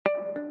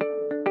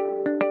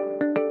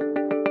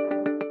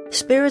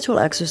Spiritual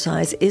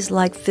exercise is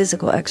like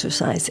physical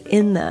exercise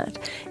in that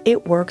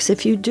it works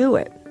if you do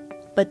it.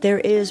 But there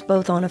is,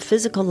 both on a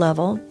physical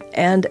level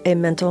and a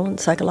mental and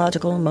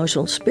psychological,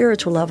 emotional,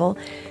 spiritual level,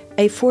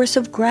 a force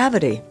of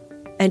gravity.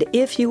 And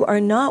if you are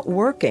not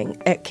working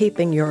at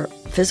keeping your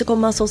physical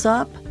muscles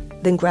up,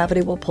 then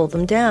gravity will pull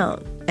them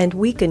down and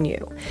weaken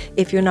you.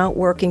 If you're not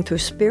working through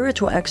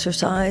spiritual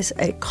exercise,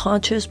 a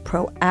conscious,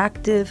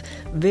 proactive,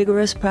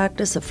 vigorous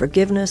practice of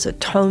forgiveness,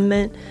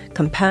 atonement,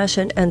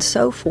 compassion, and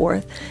so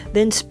forth,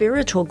 then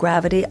spiritual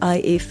gravity,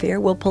 i.e. fear,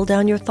 will pull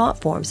down your thought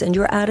forms and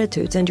your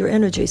attitudes and your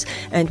energies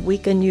and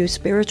weaken you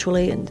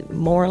spiritually and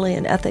morally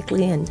and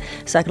ethically and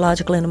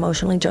psychologically and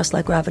emotionally, just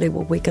like gravity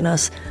will weaken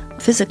us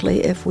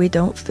physically if we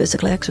don't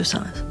physically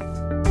exercise.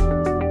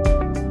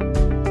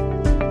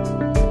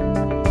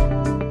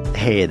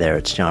 Hey there,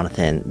 it's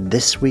Jonathan.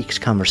 This week's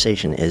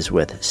conversation is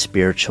with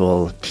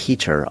spiritual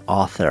teacher,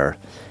 author,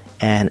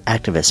 and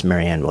activist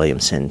Marianne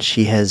Williamson.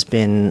 She has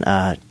been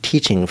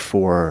teaching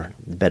for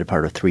the better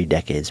part of 3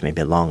 decades,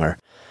 maybe longer,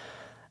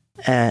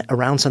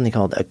 around something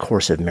called A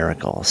Course of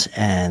Miracles.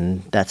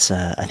 And that's,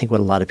 I think,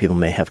 what a lot of people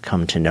may have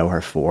come to know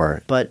her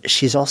for. But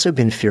she's also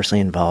been fiercely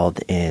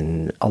involved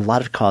in a lot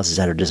of causes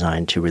that are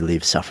designed to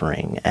relieve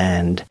suffering,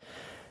 and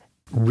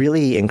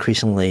really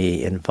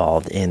increasingly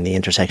involved in the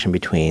intersection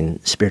between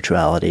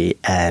spirituality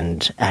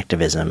and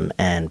activism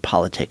and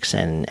politics.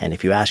 And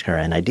if you ask her,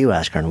 and I do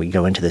ask her, and we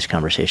go into this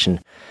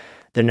conversation,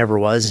 there never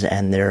was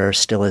and there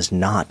still is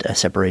not a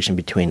separation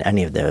between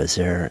any of those.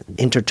 They're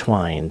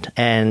intertwined.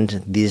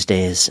 And these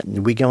days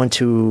we go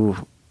into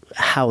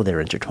how they're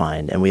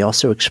intertwined, and we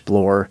also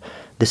explore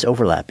this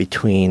overlap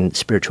between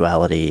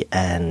spirituality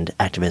and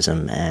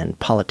activism and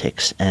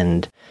politics,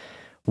 and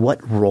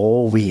what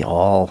role we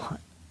all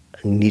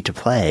need to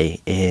play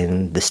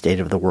in the state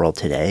of the world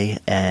today,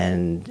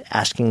 and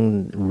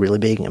asking really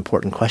big,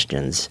 important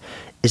questions.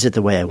 Is it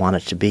the way I want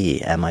it to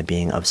be? Am I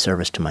being of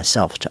service to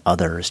myself, to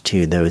others,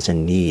 to those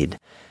in need?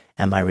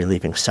 Am I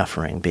relieving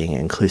suffering, being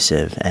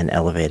inclusive and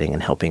elevating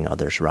and helping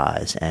others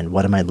rise? And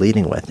what am I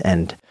leading with?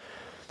 And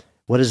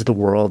what is the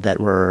world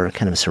that we're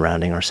kind of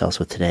surrounding ourselves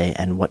with today?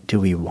 And what do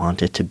we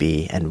want it to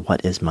be? And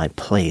what is my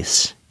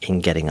place in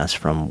getting us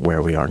from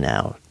where we are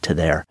now to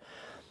there?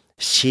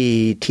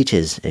 She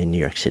teaches in New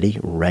York City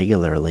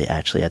regularly,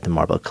 actually, at the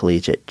Marble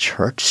Collegiate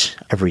Church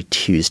every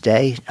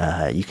Tuesday.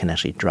 You can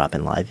actually drop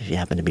in live if you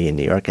happen to be in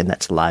New York, and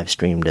that's live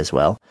streamed as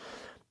well.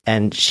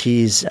 And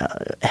she's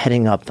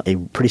heading up a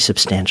pretty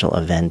substantial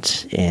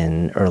event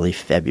in early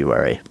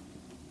February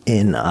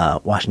in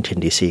Washington,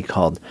 D.C.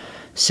 called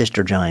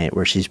Sister Giant,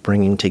 where she's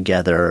bringing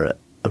together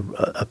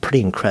a pretty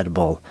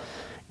incredible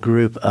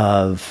group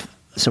of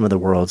some of the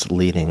world's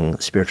leading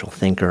spiritual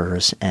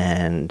thinkers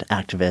and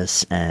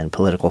activists and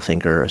political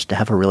thinkers to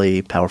have a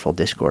really powerful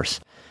discourse.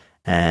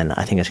 And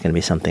I think it's going to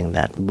be something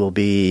that will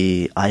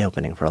be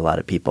eye-opening for a lot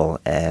of people,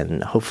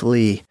 and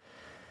hopefully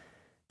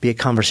be a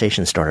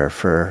conversation starter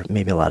for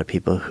maybe a lot of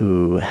people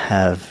who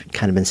have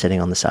kind of been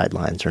sitting on the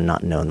sidelines or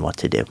not known what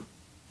to do.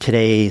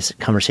 Today's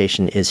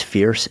conversation is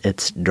fierce.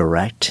 It's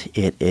direct.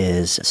 It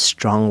is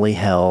strongly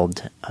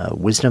held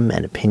wisdom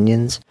and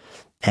opinions.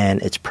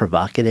 And it's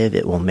provocative.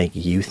 It will make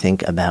you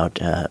think about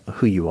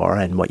who you are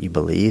and what you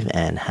believe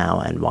and how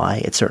and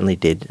why. It certainly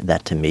did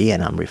that to me,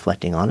 and I'm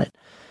reflecting on it.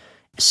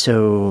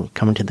 So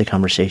come into the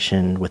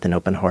conversation with an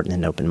open heart and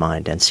an open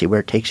mind and see where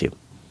it takes you.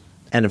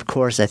 And of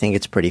course, I think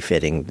it's pretty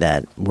fitting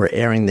that we're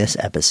airing this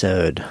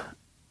episode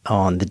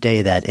on the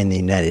day that in the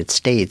United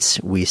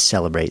States we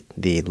celebrate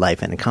the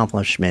life and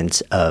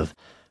accomplishments of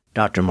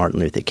Dr.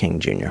 Martin Luther King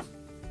Jr.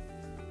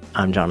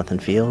 I'm Jonathan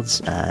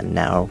Fields,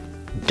 now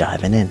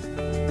diving in.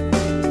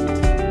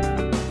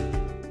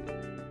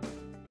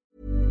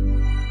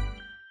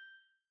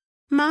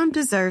 Mom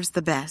deserves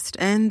the best,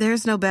 and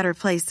there's no better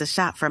place to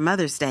shop for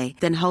Mother's Day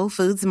than Whole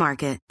Foods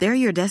Market. They're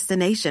your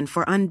destination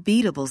for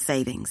unbeatable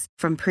savings,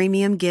 from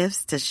premium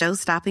gifts to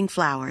show-stopping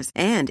flowers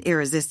and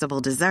irresistible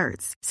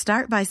desserts.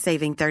 Start by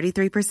saving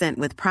 33%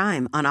 with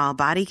Prime on all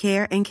body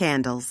care and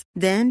candles.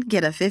 Then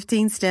get a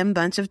 15-stem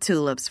bunch of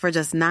tulips for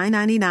just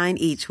 $9.99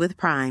 each with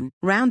Prime.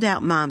 Round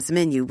out Mom's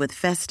menu with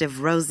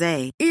festive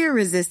rosé,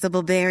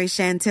 irresistible berry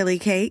chantilly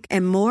cake,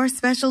 and more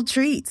special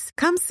treats.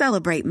 Come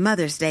celebrate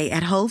Mother's Day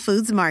at Whole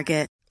Foods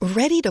Market.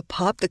 Ready to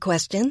pop the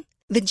question?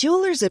 The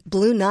jewelers at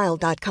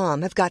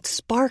BlueNile.com have got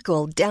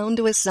sparkle down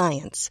to a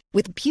science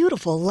with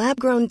beautiful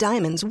lab-grown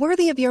diamonds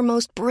worthy of your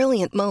most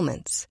brilliant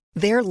moments.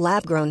 Their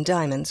lab-grown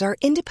diamonds are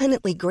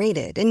independently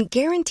graded and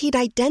guaranteed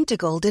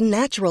identical to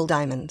natural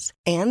diamonds,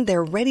 and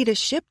they're ready to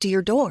ship to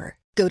your door.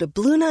 Go to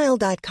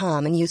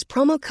BlueNile.com and use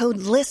promo code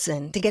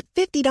LISTEN to get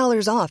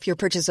 $50 off your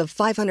purchase of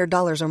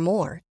 $500 or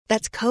more.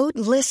 That's code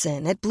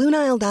LISTEN at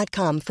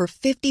BlueNile.com for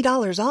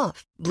 $50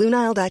 off.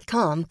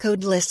 BlueNile.com,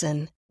 code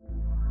LISTEN.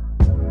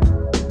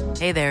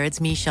 Hey there, it's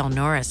Michelle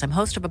Norris. I'm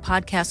host of a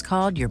podcast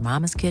called Your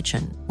Mama's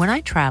Kitchen. When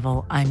I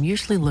travel, I'm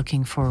usually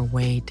looking for a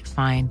way to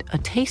find a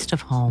taste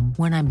of home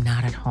when I'm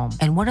not at home.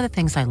 And one of the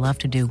things I love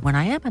to do when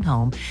I am at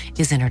home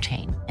is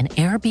entertain. And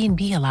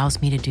Airbnb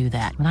allows me to do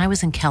that. When I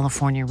was in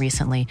California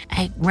recently,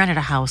 I rented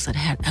a house that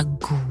had a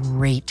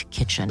great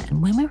kitchen.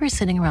 And when we were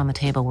sitting around the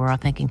table, we're all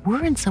thinking,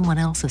 we're in someone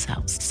else's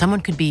house. Someone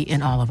could be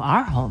in all of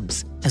our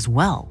homes as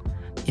well.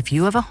 If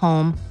you have a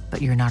home, but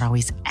you're not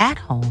always at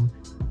home,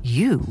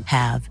 you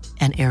have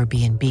an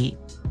Airbnb.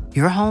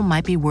 Your home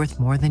might be worth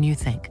more than you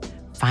think.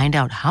 Find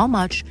out how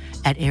much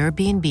at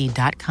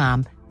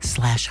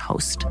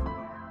airbnb.com/host.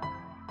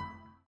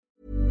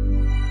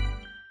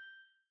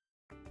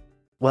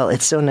 Well,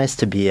 it's so nice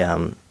to be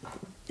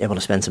able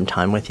to spend some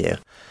time with you.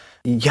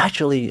 You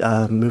actually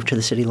moved to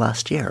the city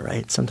last year,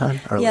 right? Sometime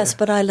earlier? Yes,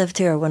 but I lived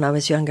here when I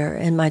was younger,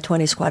 in my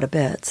 20s quite a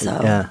bit. So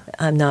Yeah.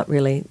 I'm not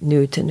really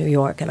new to New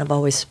York, and I've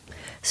always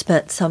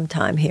spent some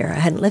time here. I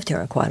hadn't lived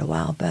here in quite a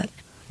while, but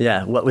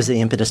Yeah. What was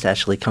the impetus to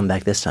actually come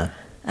back this time?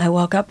 I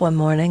woke up one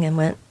morning and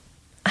went,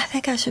 I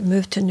think I should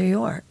move to New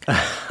York.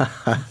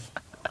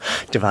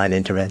 Divine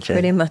intervention.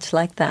 Pretty much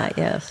like that,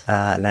 yes.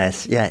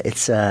 Nice. Yeah,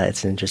 it's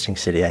an interesting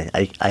city.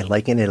 I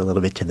liken it a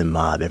little bit to the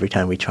mob. Every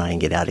time we try and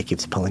get out, it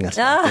keeps pulling us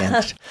back in.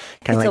 It's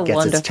Kind of like a gets its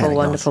wonderful, tentacles.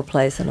 wonderful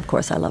place, and of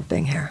course I love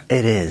being here.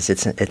 It is.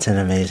 It's an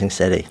amazing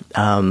city.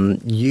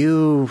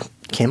 You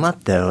came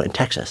up, though, in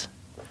Texas.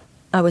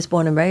 I was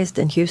born and raised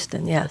in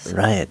Houston, yes.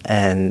 Right.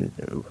 And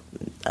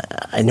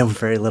I know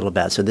very little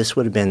about. So this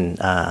would have been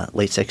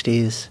late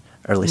 60s,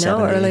 early 70s?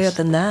 No, earlier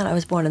than that. I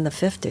was born in the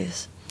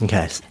 50s.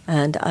 Okay.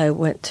 And I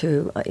went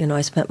to,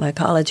 I spent my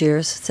college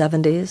years,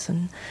 70s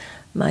and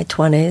my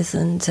 20s.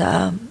 And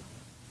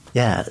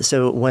Yeah.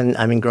 So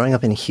growing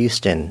up in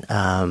Houston,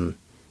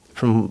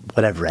 from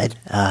what I've read,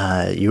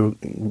 you were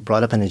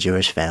brought up in a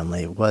Jewish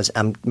family.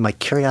 My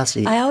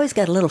curiosity? I always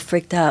get a little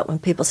freaked out when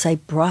people say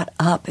brought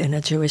up in a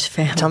Jewish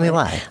family. Tell me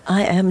why.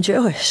 I am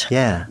Jewish.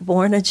 Yeah.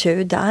 Born a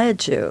Jew, die a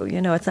Jew.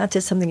 It's not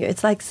just something,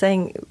 it's like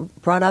saying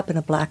brought up in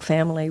a black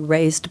family,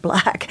 raised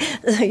black.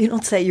 You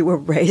don't say you were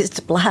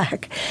raised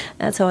black.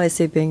 That's how I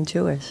see being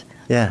Jewish.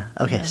 Yeah.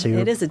 Okay. So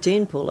it is a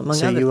gene pool,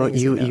 among other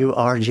things. You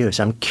are Jewish.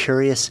 I'm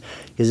curious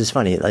because it's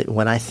funny. Like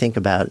when I think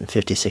about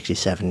 50s, 60s,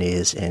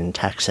 70s in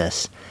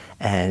Texas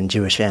and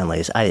Jewish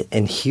families,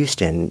 in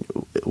Houston,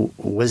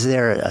 was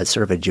there a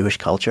sort of a Jewish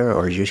culture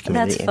or a Jewish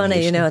community? That's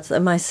funny. It's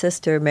my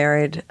sister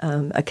married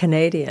a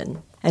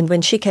Canadian, and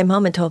when she came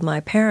home and told my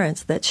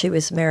parents that she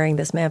was marrying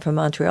this man from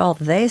Montreal,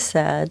 they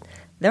said,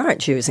 there aren't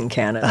Jews in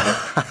Canada.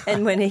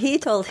 And when he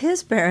told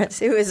his parents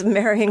he was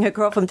marrying a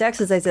girl from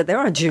Texas, they said, there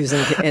aren't Jews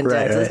in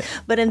Texas.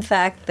 Right. But in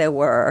fact, there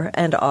were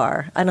and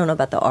are. I don't know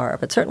about the are,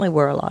 but certainly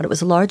were a lot. It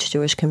was a large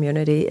Jewish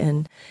community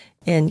in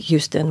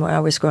Houston where I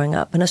was growing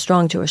up, and a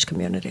strong Jewish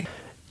community.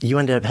 You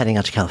ended up heading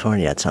out to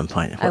California at some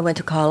point. I went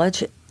to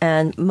college,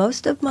 and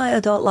most of my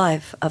adult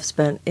life I've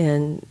spent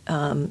in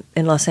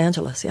Los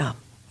Angeles, yeah.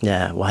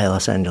 Yeah, why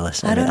Los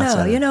Angeles? I don't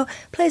know.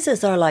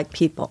 Places are like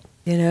people.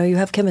 You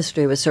have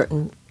chemistry with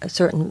certain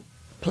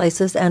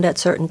places and at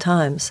certain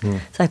times.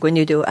 It's like when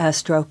you do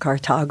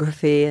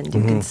astrocartography and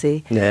you can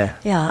see. Yeah.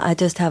 Yeah, I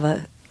just have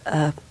a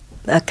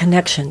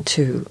connection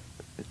to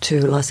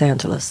Los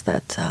Angeles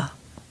that.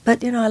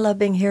 But I love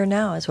being here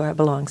now, is where I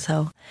belong.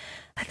 So,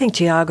 I think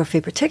geography,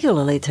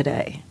 particularly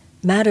today,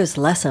 matters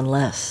less and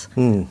less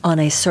on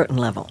a certain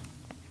level.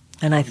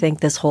 And I think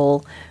this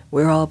whole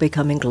we're all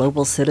becoming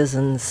global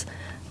citizens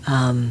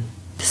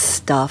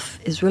stuff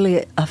is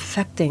really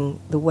affecting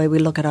the way we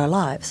look at our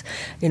lives.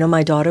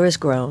 My daughter is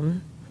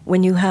grown.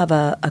 When you have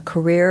a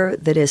career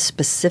that is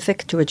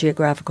specific to a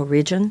geographical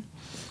region,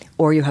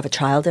 or you have a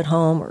child at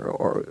home,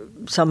 or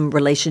some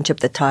relationship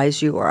that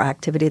ties you, or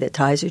activity that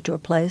ties you to a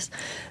place,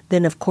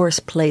 then of course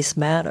place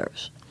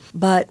matters.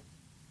 But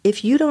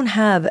if you don't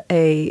have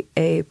a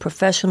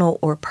professional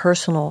or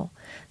personal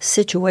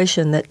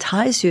situation that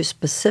ties you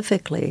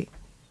specifically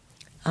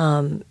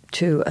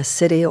to a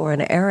city or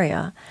an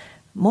area,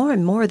 more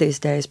and more these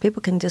days,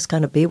 people can just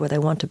kind of be where they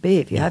want to be.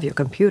 If you have your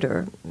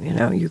computer,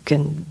 you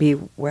can be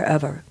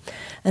wherever.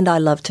 And I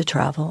love to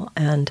travel,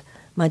 and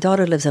my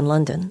daughter lives in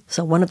London,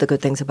 so one of the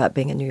good things about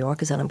being in New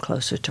York is that I'm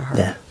closer to her.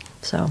 Yeah.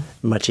 So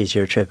much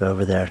easier trip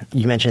over there.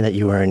 You mentioned that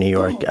you were in New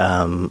York,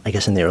 I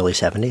guess in the early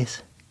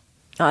 70s?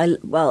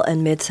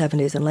 in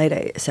mid-70s and late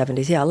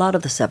 70s. Yeah, a lot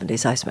of the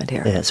 70s I spent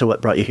here. Yeah, so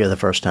what brought you here the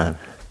first time?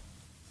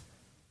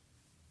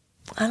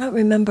 I don't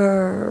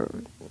remember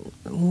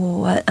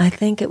what. I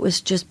think it was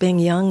just being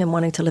young and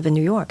wanting to live in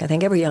New York. I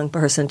think every young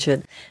person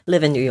should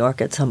live in New York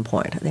at some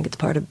point. I think it's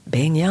part of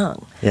being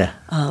young. Yeah.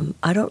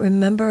 I don't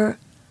remember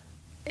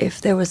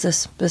if there was a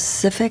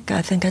specific.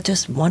 I think I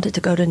just wanted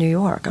to go to New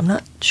York. I'm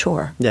not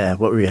sure. Yeah,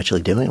 what were you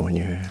actually doing when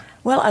you were here?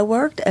 Well, I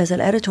worked as an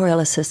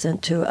editorial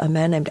assistant to a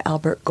man named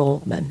Albert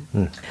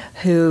Goldman,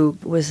 who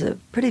was a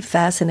pretty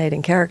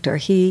fascinating character.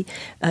 He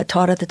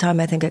taught at the time,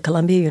 I think, at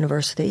Columbia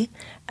University,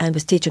 and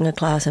was teaching a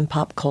class in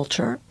pop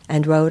culture,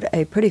 and wrote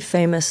a pretty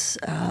famous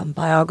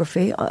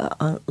biography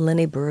on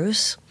Lenny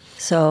Bruce.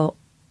 So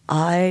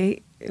I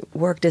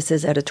worked as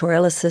his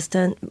editorial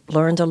assistant,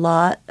 learned a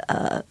lot,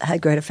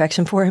 had great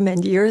affection for him,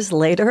 and years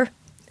later,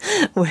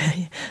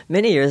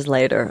 many years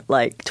later,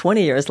 like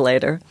 20 years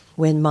later,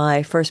 when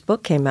my first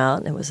book came out,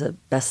 and it was a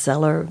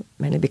bestseller,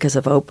 mainly because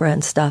of Oprah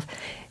and stuff,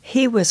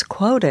 he was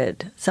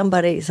quoted. Some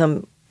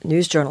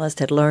news journalist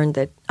had learned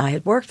that I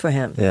had worked for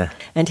him. Yeah.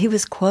 And he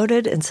was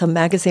quoted in some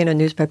magazine or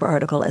newspaper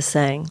article as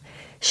saying,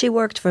 "She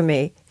worked for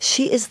me.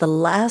 She is the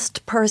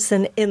last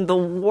person in the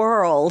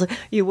world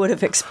you would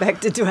have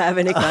expected to have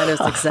any kind of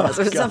success,"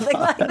 or something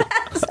like that.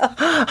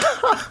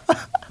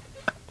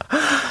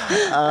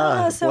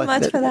 So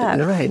much for that.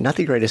 Right. Not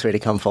the greatest way to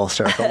come full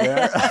circle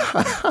there.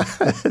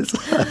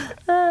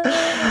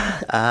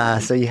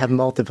 So you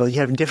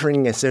have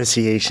differing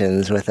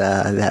associations with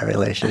that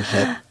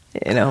relationship.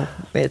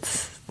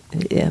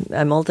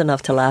 I'm old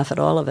enough to laugh at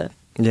all of it.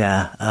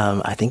 Yeah,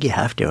 I think you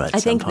have to at I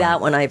some think point. that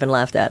one I even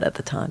laughed at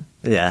the time.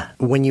 Yeah.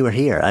 When you were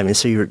here, I mean,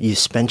 so you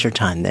spent your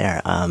time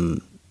there.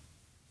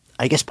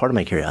 I guess part of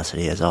my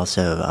curiosity is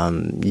also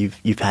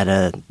you've had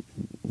a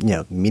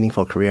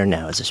meaningful career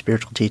now as a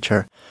spiritual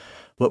teacher.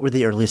 What were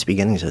the earliest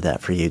beginnings of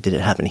that for you? Did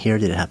it happen here?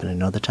 Did it happen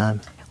another time?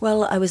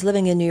 Well, I was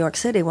living in New York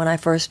City when I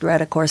first read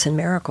A Course in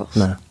Miracles.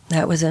 No.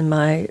 That was in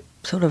my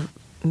sort of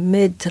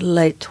mid to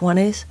late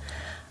 20s,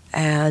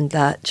 and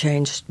that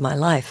changed my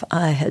life.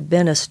 I had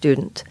been a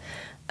student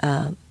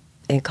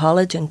in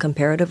college in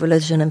comparative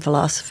religion and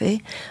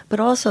philosophy, but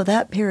also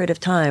that period of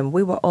time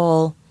we were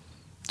all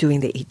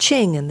doing the I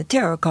Ching and the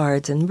tarot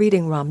cards and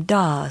reading Ram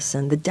Dass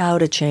and the Tao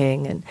Te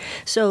Ching. And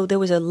so there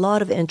was a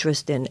lot of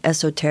interest in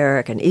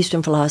esoteric and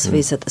Eastern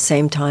philosophies at the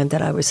same time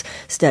that I was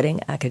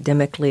studying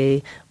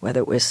academically, whether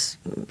it was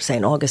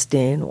St.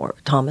 Augustine or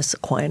Thomas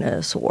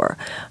Aquinas or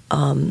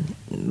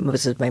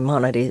was it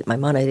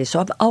Maimonides.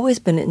 So I've always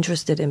been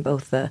interested in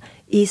both the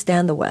East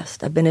and the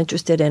West. I've been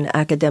interested in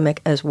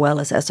academic as well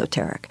as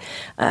esoteric.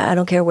 I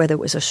don't care whether it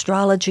was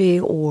astrology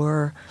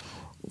or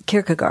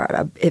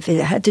Kierkegaard. If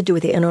it had to do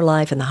with the inner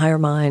life and the higher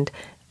mind,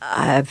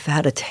 I've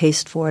had a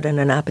taste for it and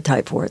an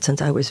appetite for it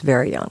since I was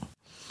very young.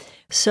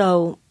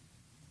 So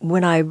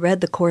when I read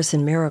The Course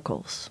in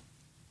Miracles,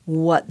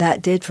 what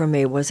that did for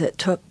me was it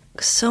took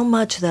so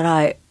much that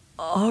I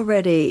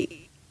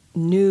already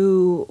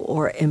knew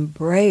or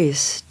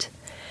embraced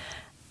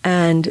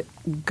and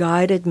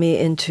guided me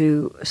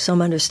into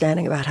some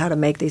understanding about how to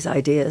make these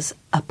ideas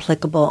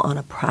applicable on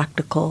a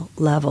practical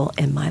level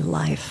in my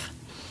life.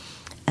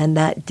 And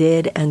that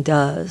did and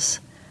does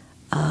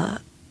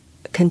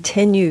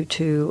continue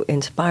to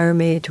inspire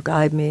me, to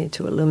guide me,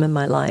 to illumine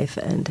my life,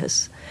 and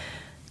has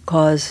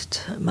caused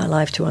my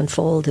life to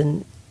unfold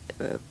in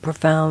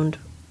profound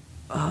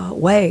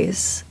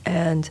ways.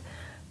 And,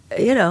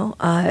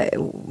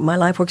 my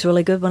life works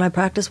really good when I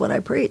practice what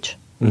I preach.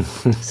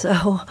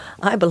 So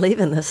I believe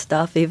in this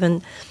stuff.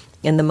 Even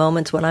in the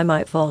moments when I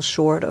might fall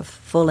short of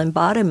full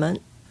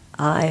embodiment,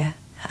 I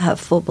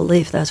have full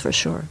belief, that's for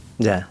sure.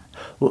 Yeah.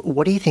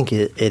 What do you think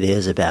it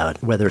is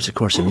about, whether it's A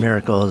Course in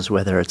Miracles,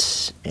 whether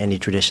it's any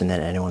tradition that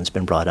anyone's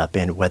been brought up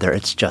in, whether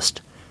it's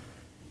just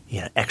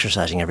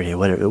exercising every day,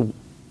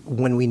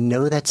 when we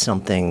know that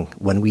something,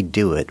 when we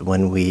do it,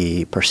 when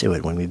we pursue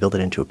it, when we build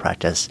it into a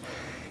practice,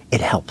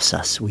 it helps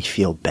us. We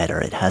feel better.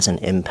 It has an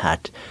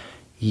impact,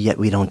 yet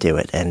we don't do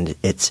it. And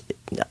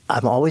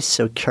I'm always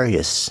so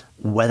curious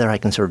whether I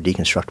can sort of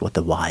deconstruct what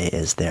the why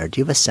is there. Do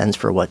you have a sense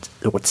for what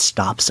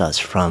stops us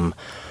from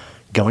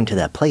going to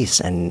that place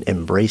and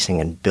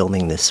embracing and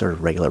building this sort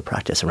of regular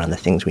practice around the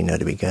things we know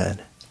to be good?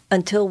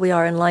 Until we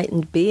are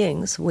enlightened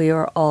beings, we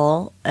are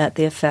all at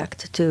the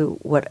effect to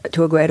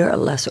a greater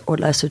or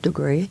lesser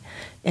degree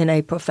in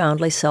a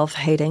profoundly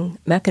self-hating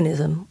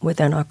mechanism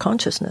within our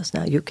consciousness.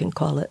 Now, you can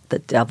call it the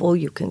devil,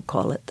 you can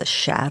call it the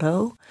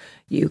shadow,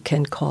 you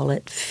can call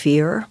it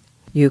fear,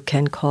 you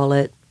can call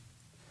it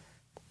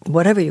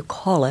whatever you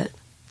call it.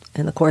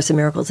 In the Course in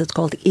Miracles, it's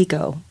called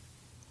ego.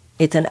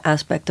 It's an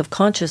aspect of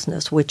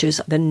consciousness, which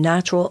is the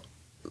natural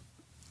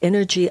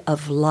energy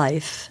of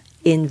life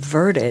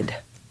inverted,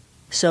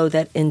 so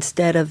that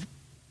instead of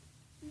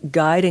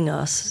guiding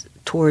us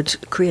towards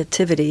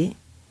creativity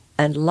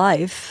and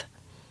life,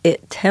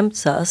 it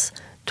tempts us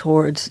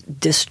towards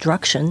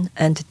destruction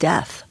and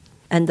death.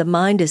 And the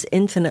mind is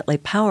infinitely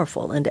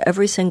powerful, and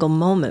every single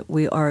moment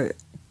we are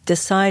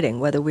deciding,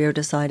 whether we are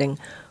deciding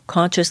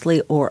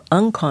consciously or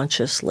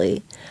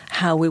unconsciously,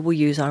 how we will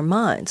use our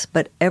minds.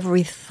 But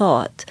every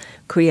thought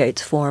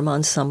creates form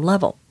on some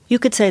level. You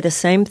could say the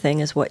same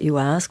thing as what you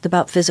asked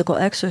about physical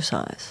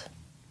exercise.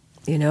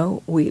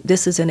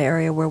 This is an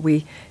area where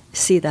we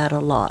see that a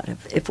lot.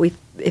 If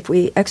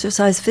we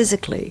exercise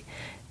physically,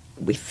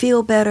 we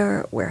feel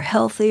better, we're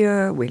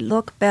healthier, we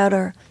look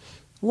better.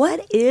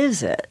 What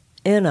is it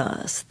in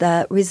us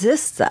that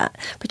resists that?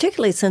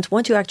 Particularly since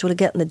once you actually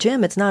get in the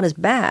gym, it's not as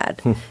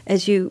bad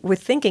as you were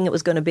thinking it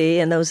was going to be.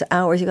 In those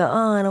hours, you go,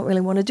 I don't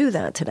really want to do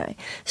that today.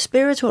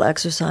 Spiritual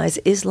exercise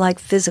is like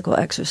physical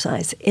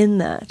exercise in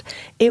that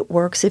it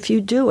works if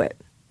you do it.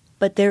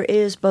 But there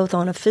is, both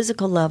on a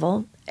physical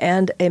level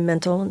and a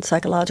mental and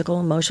psychological,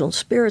 emotional,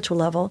 spiritual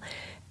level,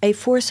 a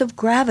force of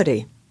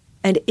gravity.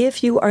 And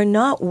if you are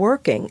not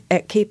working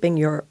at keeping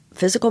your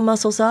physical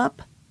muscles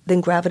up,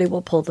 then gravity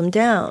will pull them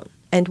down.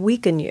 and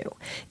weaken you.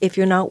 If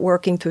you're not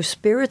working through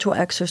spiritual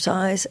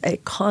exercise, a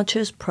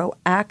conscious,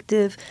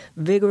 proactive,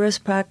 vigorous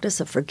practice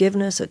of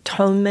forgiveness,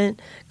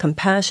 atonement,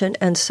 compassion,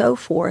 and so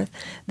forth,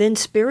 then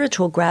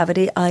spiritual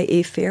gravity,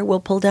 i.e. fear, will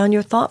pull down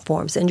your thought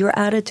forms and your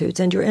attitudes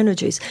and your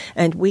energies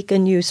and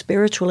weaken you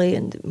spiritually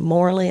and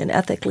morally and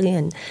ethically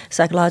and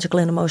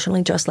psychologically and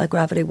emotionally, just like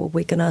gravity will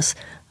weaken us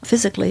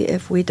physically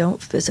if we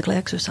don't physically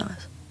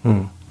exercise.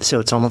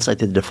 So it's almost like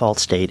the default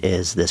state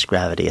is this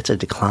gravity. It's a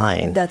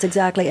decline. That's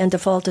exactly, and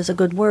default is a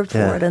good word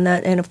for it.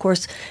 And of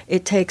course,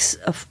 it takes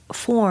a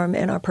form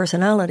in our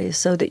personalities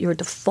so that your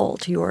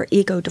default, your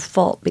ego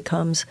default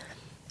becomes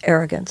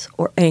arrogance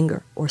or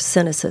anger or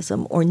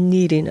cynicism or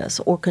neediness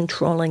or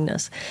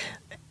controllingness.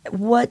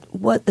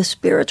 What the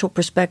spiritual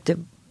perspective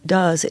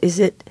does is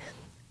it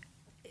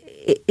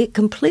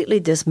completely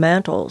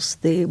dismantles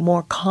the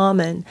more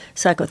common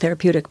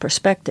psychotherapeutic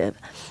perspective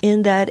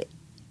in that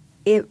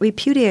it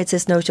repudiates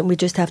this notion we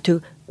just have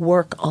to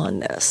work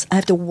on this. I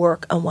have to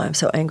work on why I'm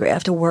so angry. I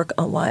have to work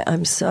on why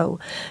I'm so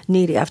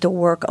needy. I have to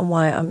work on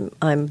why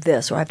I'm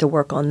this, or I have to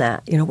work on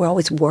that. We're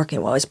always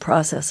working, we're always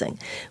processing.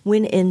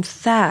 When in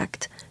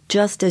fact,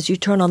 just as you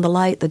turn on the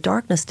light, the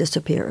darkness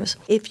disappears.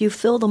 If you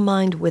fill the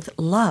mind with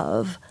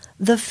love,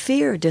 the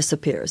fear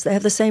disappears. They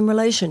have the same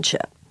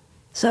relationship.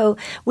 So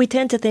we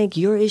tend to think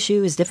your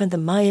issue is different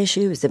than my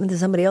issue, is different than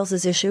somebody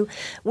else's issue,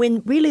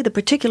 when really the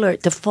particular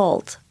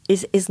default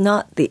is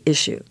not the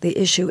issue. The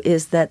issue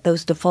is that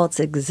those defaults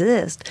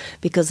exist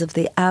because of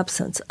the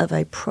absence of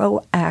a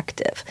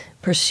proactive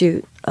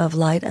pursuit of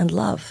light and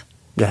love.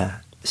 Yeah.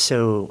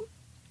 So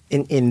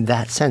in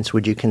that sense,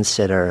 would you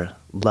consider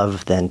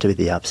love then to be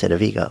the opposite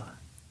of ego?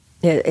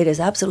 It is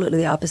absolutely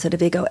the opposite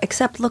of ego,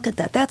 except look at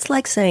that. That's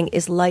like saying,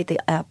 is light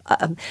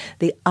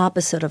the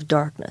opposite of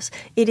darkness?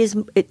 It is,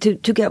 to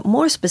get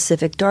more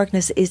specific,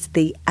 darkness is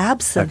the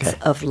absence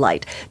of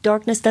light.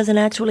 Darkness doesn't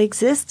actually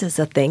exist as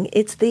a thing.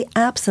 It's the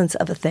absence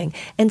of a thing.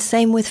 And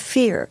same with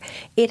fear.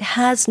 It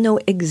has no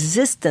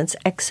existence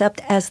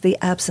except as the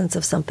absence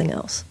of something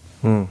else.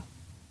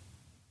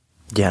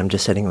 Yeah, I'm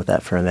just sitting with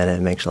that for a minute.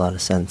 It makes a lot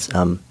of sense.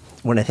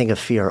 When I think of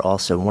fear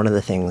also, one of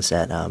the things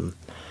that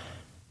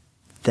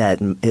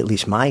at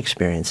least my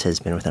experience has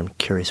been with, I'm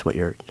curious what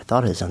your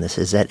thought is on this,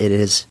 is that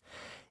it's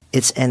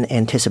an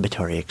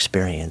anticipatory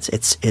experience.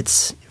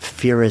 It's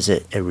fear is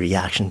a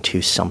reaction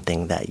to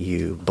something that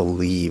you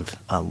believe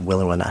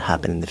will or will not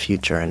happen in the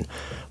future. And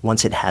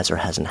once it has or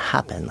hasn't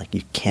happened, like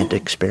you can't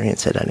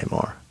experience it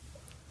anymore.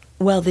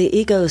 Well, the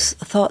ego's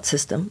thought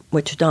system,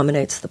 which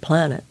dominates the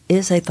planet,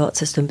 is a thought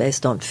system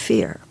based on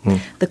fear.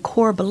 The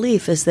core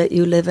belief is that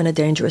you live in a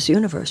dangerous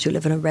universe. You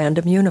live in a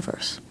random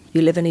universe.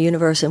 You live in a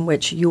universe in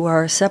which you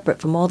are separate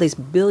from all these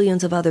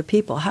billions of other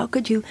people. How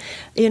could you,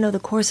 the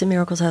Course in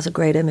Miracles has a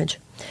great image.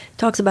 It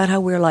talks about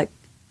how we're like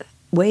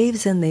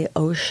waves in the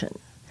ocean,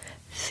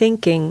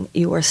 thinking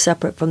you are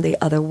separate from the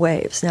other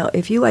waves. Now,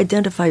 if you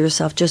identify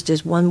yourself just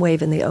as one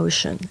wave in the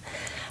ocean,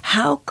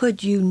 how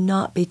could you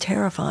not be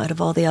terrified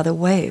of all the other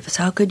waves?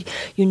 How could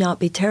you not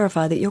be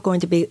terrified that you're going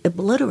to be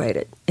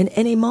obliterated in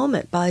any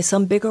moment by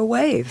some bigger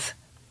wave?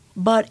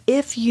 But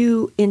if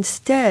you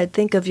instead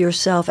think of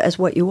yourself as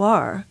what you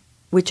are,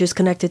 which is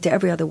connected to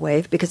every other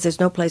wave, because there's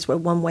no place where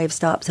one wave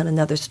stops and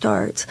another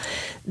starts,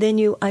 then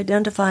you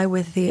identify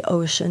with the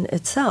ocean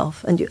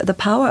itself and the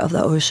power of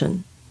the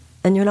ocean.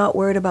 And you're not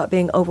worried about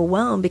being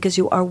overwhelmed because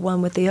you are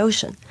one with the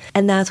ocean.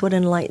 And that's what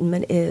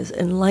enlightenment is.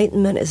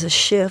 Enlightenment is a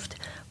shift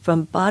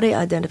from body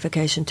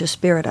identification to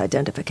spirit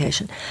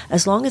identification.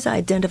 As long as I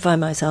identify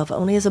myself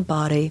only as a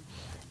body,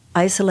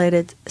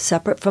 isolated,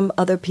 separate from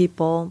other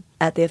people,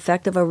 at the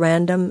effect of a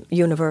random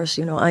universe.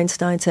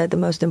 Einstein said the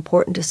most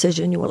important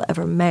decision you will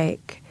ever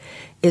make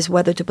is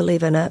whether to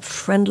believe in a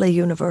friendly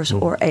universe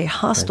or a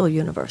hostile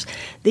universe.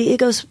 The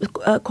ego's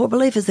core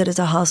belief is that it's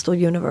a hostile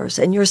universe,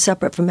 and you're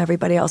separate from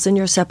everybody else, and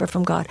you're separate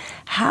from God.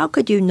 How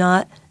could you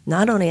not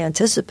only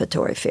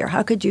anticipatory fear,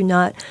 how could you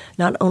not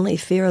only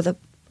fear the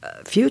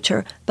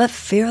future, but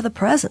fear the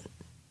present?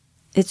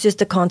 It's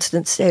just a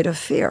constant state of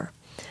fear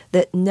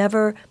that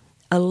never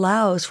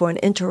allows for an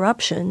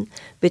interruption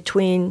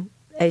between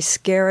a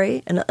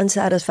scary and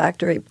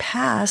unsatisfactory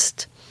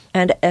past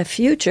and a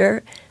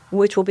future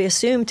which will be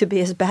assumed to be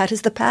as bad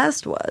as the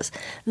past was.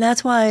 And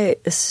that's why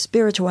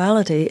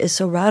spirituality is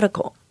so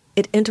radical.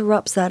 It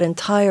interrupts that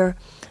entire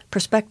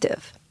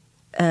perspective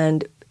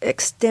and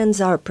extends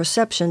our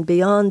perception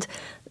beyond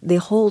the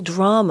whole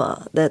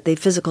drama that the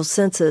physical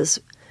senses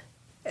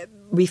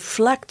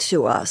reflect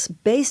to us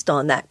based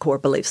on that core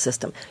belief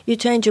system. You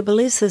change your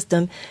belief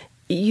system,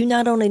 you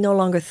not only no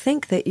longer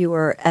think that you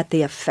are at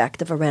the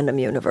effect of a random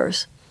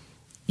universe,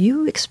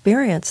 you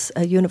experience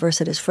a universe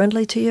that is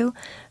friendly to you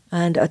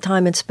and a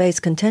time and space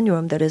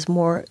continuum that is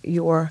more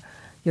your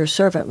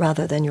servant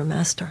rather than your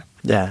master.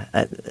 Yeah,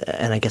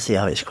 and I guess the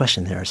obvious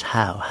question there is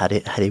how? How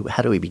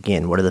do we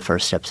begin? What are the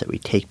first steps that we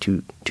take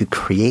to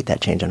create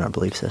that change in our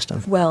belief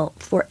system? Well,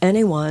 for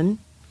anyone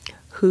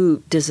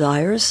who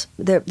desires,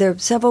 there are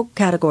several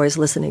categories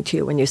listening to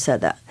you when you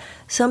said that.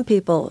 Some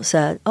people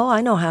said, oh,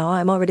 I know how,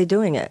 I'm already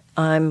doing it.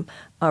 I'm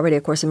already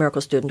a Course in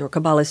Miracles student or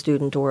Kabbalah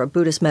student or a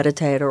Buddhist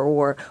meditator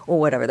or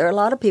whatever. There are a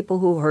lot of people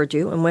who heard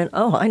you and went,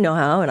 oh, I know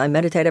how, and I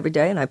meditate every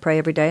day, and I pray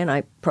every day, and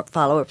I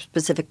follow a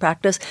specific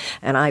practice,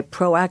 and I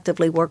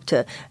proactively work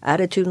to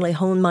attitudinally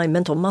hone my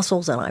mental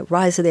muscles, and I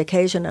rise to the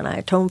occasion, and I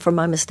atone for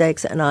my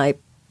mistakes, and I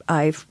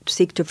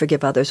seek to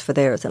forgive others for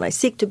theirs, and I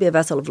seek to be a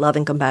vessel of love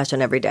and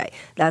compassion every day.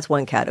 That's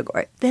one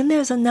category. Then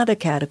there's another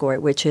category,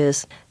 which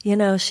is,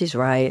 she's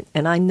right,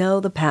 and I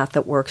know the path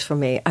that works for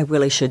me. I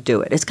really should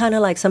do it. It's kind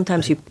of like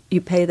sometimes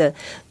you pay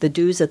the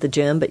dues at the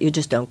gym, but you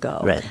just don't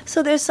go. Right.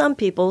 So there's some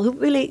people who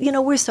really,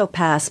 we're so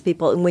past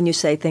people, and when you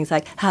say things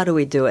like, how do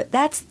we do it?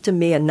 That's, to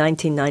me, a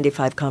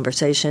 1995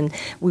 conversation.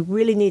 We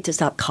really need to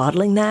stop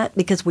coddling that,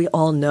 because we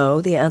all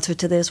know the answer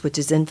to this, which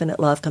is infinite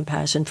love,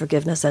 compassion,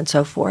 forgiveness, and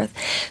so forth.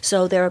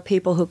 So there are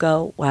people who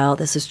go, wow,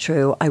 this is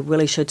true. I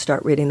really should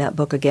start reading that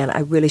book again. I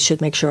really should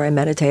make sure I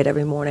meditate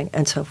every morning,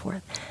 and so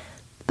forth.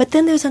 But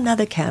then there's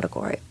another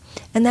category,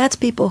 and that's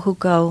people who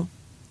go,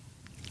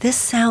 this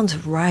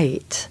sounds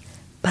right,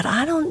 but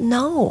I don't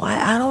know.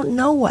 I don't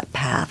know what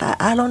path.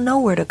 I don't know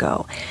where to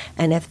go.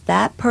 And if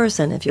that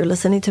person, if you're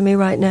listening to me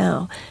right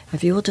now,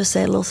 if you will just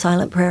say a little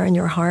silent prayer in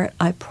your heart,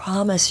 I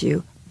promise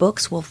you,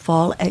 books will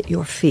fall at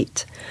your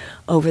feet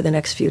over the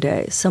next few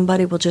days.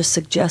 Somebody will just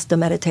suggest a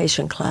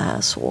meditation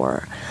class,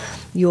 or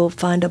you'll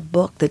find a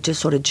book that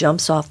just sort of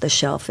jumps off the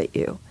shelf at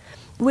you.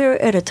 We're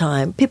at a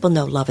time, people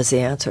know love is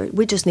the answer.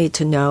 We just need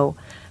to know,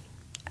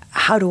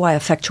 how do I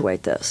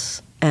effectuate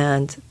this?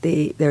 And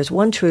there's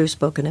one truth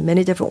spoken in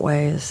many different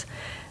ways.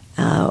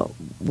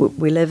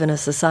 We live in a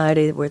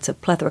society where it's a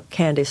plethora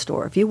candy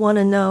store. If you want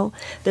to know,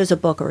 there's a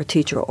book or a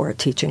teacher or a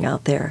teaching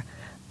out there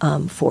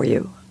for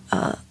you.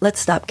 Let's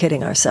stop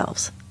kidding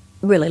ourselves.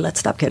 Really, let's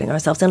stop kidding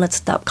ourselves, and let's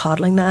stop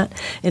coddling that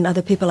in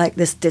other people, like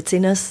this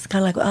ditziness,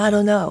 kind of like, I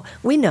don't know.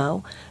 We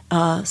know.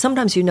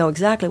 Sometimes you know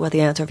exactly what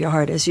the answer of your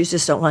heart is. You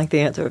just don't like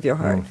the answer of your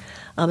heart.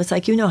 It's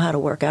like, you know how to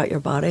work out your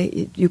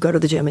body. You go to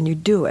the gym and you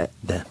do it.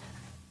 Yeah.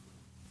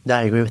 No,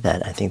 I agree with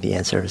that. I think the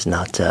answer is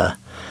not... like,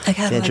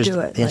 how do I do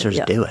it? The answer is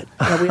do it.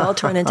 Yeah, we all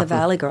turn into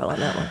Valley Girl on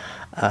that one.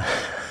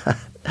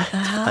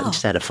 I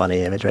just had a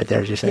funny image right there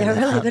as you're saying that.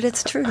 Yeah, really, but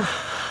it's true.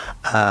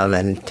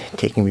 And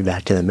taking me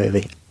back to the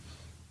movie.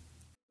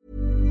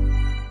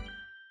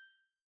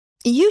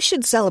 You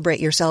should celebrate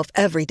yourself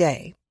every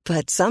day,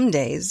 but some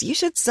days you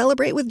should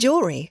celebrate with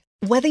jewelry.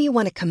 Whether you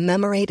want to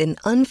commemorate an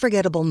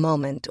unforgettable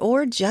moment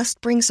or just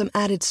bring some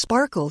added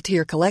sparkle to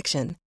your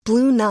collection,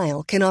 Blue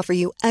Nile can offer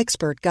you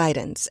expert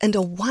guidance and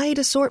a wide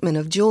assortment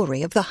of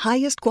jewelry of the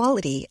highest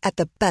quality at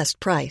the best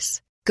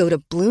price. Go to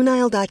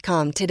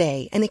BlueNile.com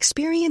today and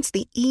experience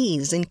the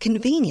ease and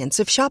convenience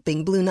of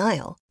shopping Blue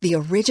Nile, the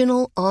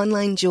original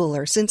online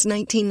jeweler since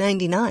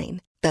 1999.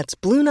 That's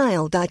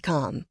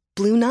BlueNile.com.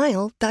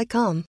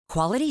 BlueNile.com.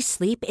 Quality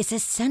sleep is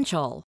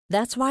essential.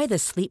 That's why the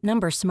Sleep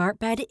Number Smart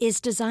Bed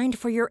is designed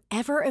for your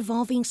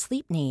ever-evolving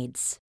sleep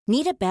needs.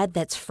 Need a bed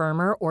that's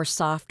firmer or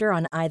softer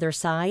on either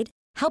side?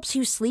 Helps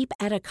you sleep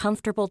at a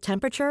comfortable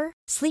temperature?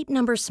 Sleep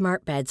Number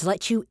Smart Beds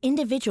let you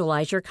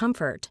individualize your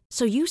comfort,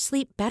 so you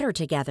sleep better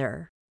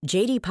together.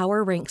 J.D.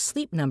 Power ranks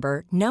Sleep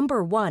Number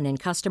number 1 in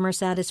customer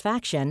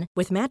satisfaction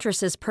with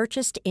mattresses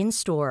purchased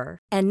in-store.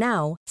 And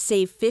now,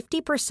 save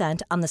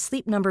 50% on the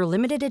Sleep Number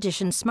Limited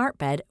Edition Smart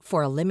Bed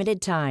for a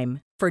limited time.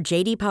 For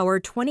J.D.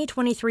 Power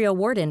 2023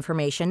 award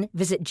information,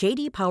 visit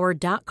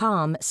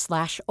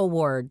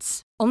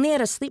jdpower.com/awards. Only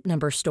at a Sleep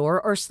Number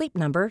store or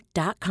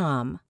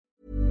sleepnumber.com.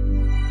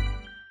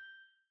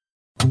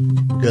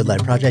 Good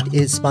Life Project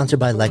is sponsored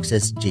by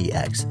Lexus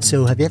GX.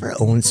 So have you ever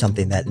owned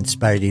something that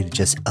inspired you to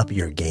just up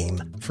your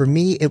game? For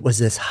me, it was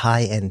this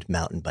high-end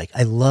mountain bike.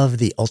 I love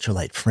the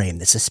ultralight frame,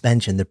 the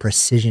suspension, the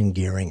precision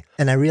gearing,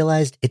 and I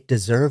realized it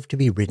deserved to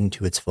be ridden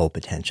to its full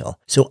potential.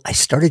 So I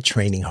started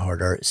training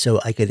harder so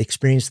I could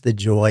experience the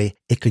joy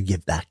it could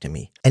give back to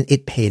me. And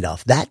it paid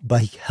off. That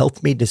bike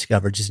helped me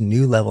discover just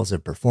new levels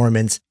of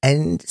performance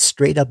and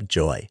straight up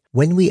joy.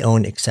 When we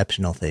own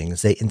exceptional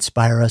things, they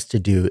inspire us to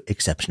do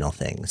exceptional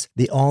things.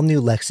 The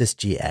all-new Lexus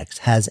GX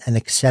has an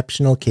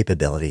exceptional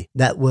capability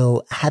that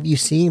will have you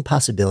seeing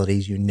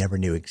possibilities you never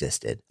knew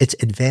existed. Its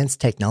advanced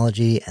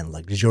technology and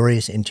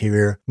luxurious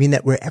interior mean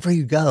that wherever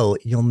you go,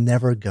 you'll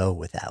never go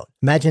without.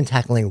 Imagine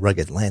tackling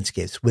rugged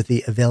landscapes with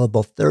the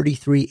available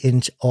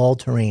 33-inch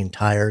all-terrain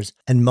tires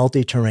and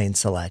multi-terrain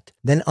select,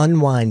 then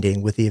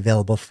unwinding with the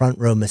available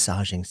front-row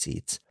massaging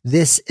seats.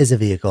 This is a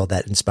vehicle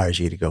that inspires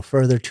you to go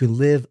further, to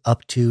live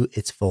up to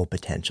its full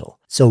potential.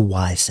 So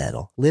why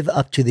settle? Live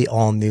up to the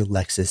all-new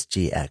Lexus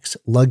GX.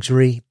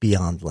 Luxury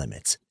beyond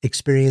limits.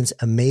 Experience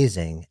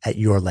amazing at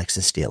your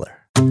Lexus dealer.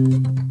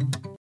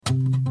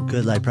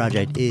 Good Life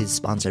Project is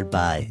sponsored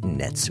by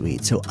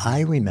NetSuite. So I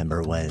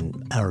remember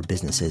when our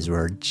businesses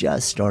were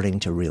just starting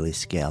to really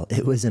scale.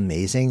 It was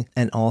amazing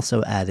and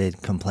also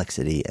added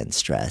complexity and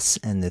stress.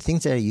 And the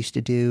things that I used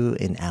to do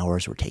in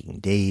hours were taking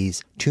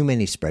days, too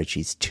many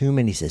spreadsheets, too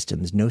many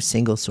systems, no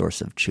single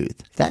source of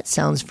truth. If that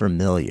sounds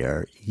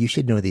familiar, you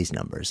should know these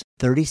numbers.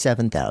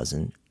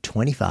 37,000,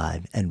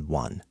 25 and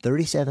 1.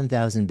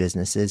 37,000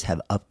 businesses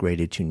have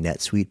upgraded to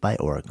NetSuite by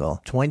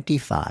Oracle.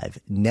 25.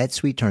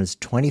 NetSuite turns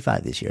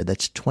 25 this year.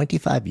 That's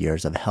 25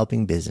 years of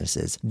helping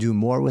businesses do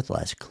more with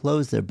less,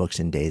 close their books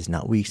in days,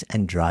 not weeks,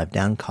 and drive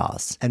down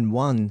costs. And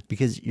 1,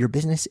 because your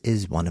business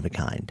is one of a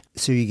kind.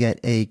 So you get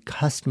a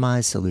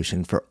customized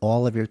solution for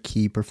all of your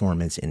key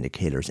performance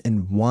indicators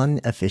in one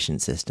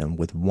efficient system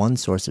with one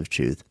source of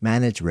truth,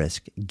 manage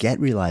risk, get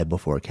reliable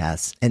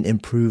forecasts, and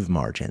improve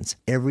margins.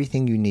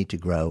 Everything you need to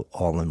grow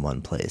all in one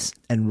place.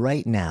 And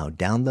right now,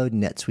 download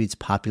NetSuite's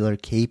popular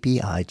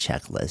KPI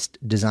checklist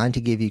designed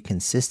to give you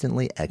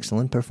consistently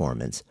excellent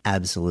performance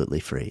absolutely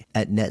free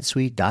at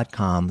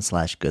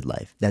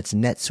netsuite.com/goodlife. That's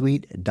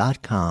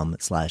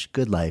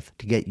netsuite.com/goodlife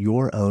to get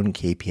your own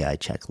KPI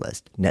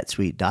checklist.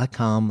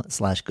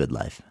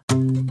 netsuite.com/goodlife.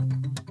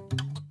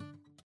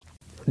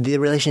 The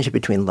relationship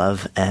between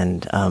love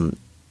and,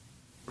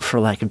 for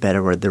lack of a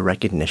better word, the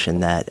recognition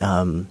that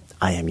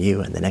I am you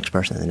and the next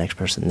person, and the next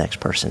person, the next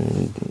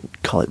person,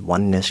 call it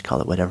oneness,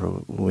 call it whatever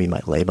we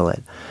might label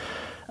it.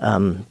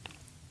 I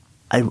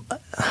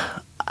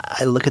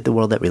look at the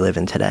world that we live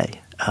in today,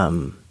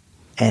 and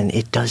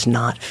it does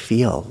not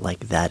feel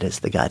like that is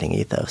the guiding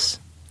ethos.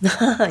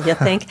 You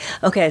think?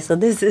 Okay, so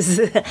this is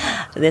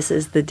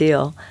the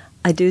deal.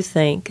 I do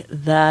think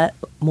that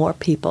more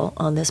people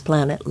on this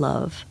planet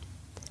love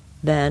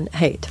than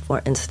hate,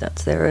 for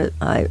instance.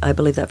 I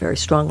believe that very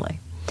strongly.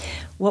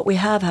 What we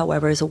have,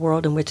 however, is a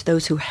world in which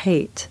those who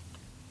hate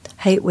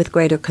with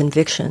greater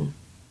conviction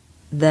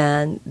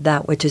than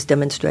that which is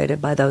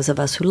demonstrated by those of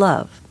us who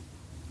love.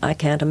 I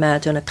can't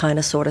imagine a kind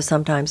of sort of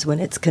sometimes when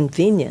it's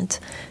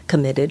convenient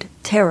committed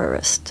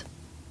terrorist.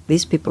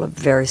 These people are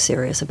very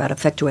serious about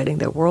effectuating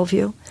their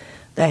worldview.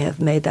 They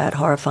have made that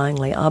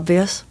horrifyingly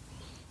obvious.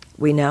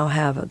 We now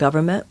have a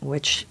government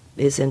which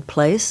is in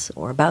place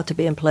or about to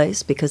be in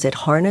place because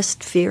it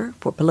harnessed fear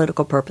for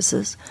political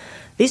purposes.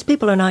 These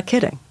people are not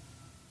kidding.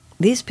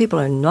 These people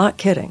are not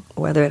kidding,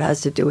 whether it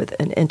has to do with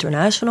an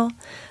international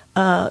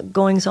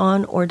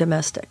goings-on or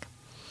domestic.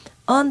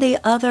 On the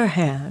other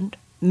hand,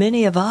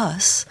 many of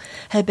us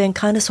have been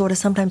kind of sort of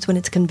sometimes when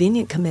it's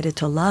convenient committed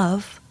to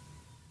love.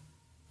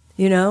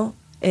 You know,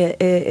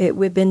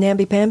 we've been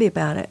namby-pamby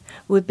about it.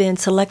 We've been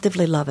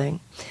selectively loving.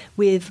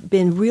 We've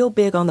been real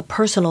big on the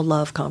personal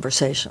love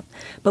conversation,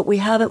 but we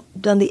haven't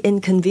done the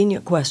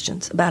inconvenient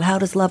questions about how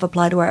does love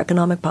apply to our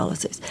economic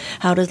policies?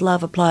 How does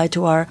love apply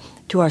to our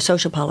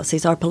social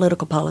policies, our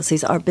political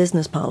policies, our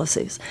business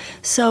policies?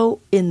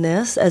 So in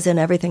this, as in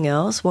everything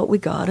else, what we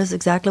got is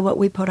exactly what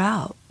we put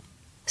out.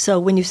 So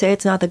when you say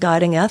it's not the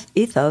guiding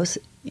ethos,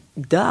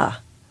 duh.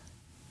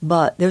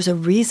 But there's a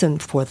reason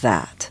for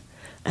that.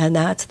 And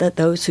that's that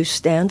those who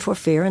stand for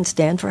fear and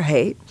stand for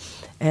hate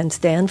and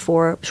stand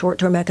for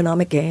short-term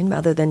economic gain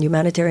rather than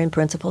humanitarian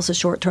principles, a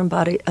short-term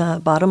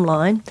bottom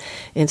line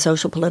in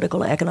social,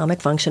 political, and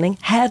economic functioning,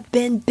 have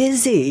been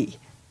busy.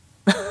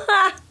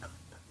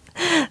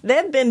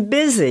 They've been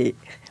busy.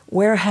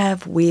 Where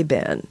have we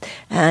been?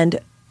 And,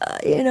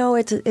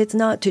 it's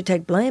not to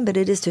take blame, but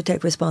it is to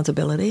take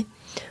responsibility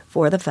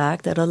for the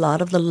fact that a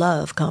lot of the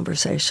love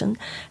conversation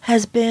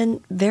has been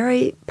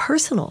very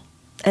personal.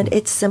 And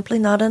it's simply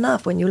not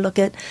enough. When you look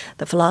at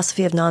the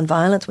philosophy of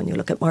nonviolence, when you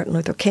look at Martin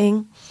Luther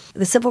King,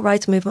 the civil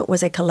rights movement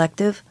was a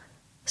collective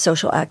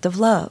social act of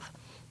love.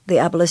 The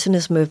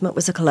abolitionist movement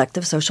was a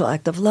collective social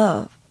act of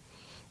love.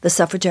 The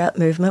suffragette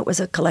movement was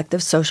a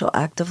collective social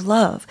act of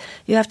love.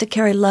 You have to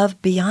carry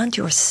love beyond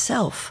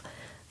yourself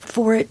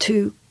for it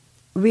to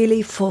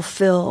really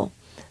fulfill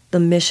the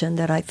mission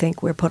that I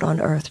think we're put on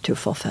earth to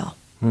fulfill.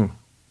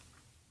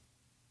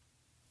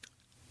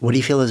 What do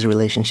you feel is the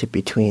relationship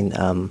between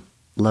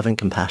love and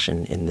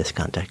compassion in this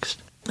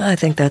context? I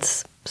think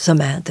that's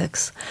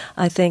semantics.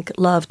 I think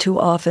love, too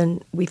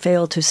often, we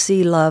fail to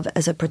see love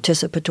as a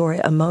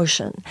participatory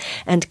emotion.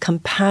 And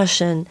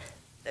compassion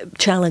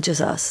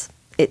challenges us.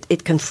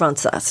 It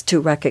confronts us to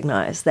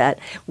recognize that,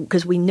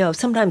 because we know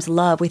sometimes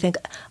love, we think,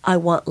 I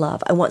want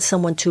love. I want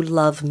someone to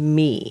love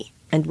me.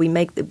 And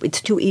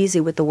it's too easy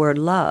with the word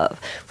love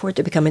for it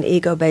to become an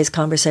ego-based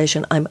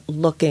conversation. I'm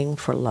looking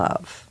for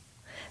love,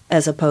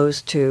 as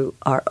opposed to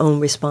our own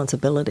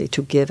responsibility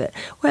to give it.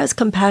 Whereas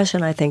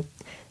compassion, I think,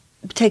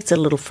 takes it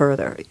a little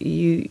further.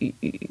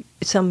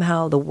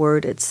 Somehow the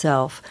word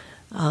itself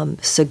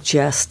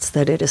suggests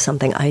that it is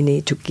something I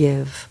need to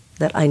give,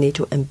 that I need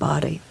to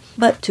embody.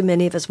 But to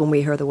many of us, when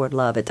we hear the word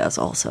love, it does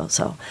also.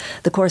 So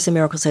the Course in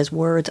Miracles says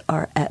words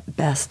are at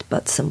best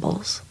but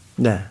symbols.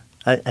 Yeah.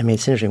 I mean,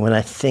 it's interesting. When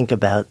I think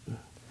about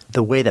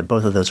the way that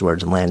both of those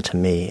words land to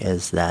me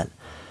is that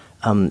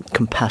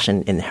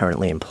compassion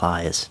inherently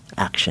implies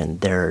action.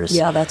 There's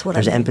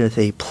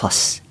empathy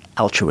plus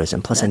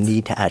altruism plus a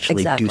need to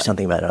actually do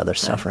something about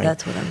others' suffering.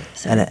 That's what I'm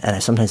saying. And I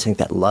sometimes think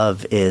that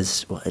love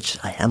is,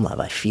 I am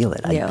love. I feel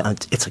it. Yeah.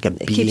 It's like a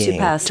being keeps you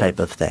passive, type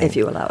of thing. if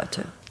you allow it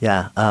to.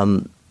 Yeah.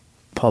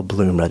 Paul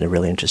Bloom wrote a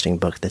really interesting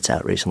book that's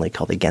out recently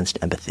called Against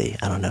Empathy.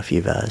 I don't know if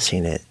you've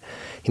seen it.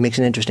 He makes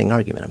an interesting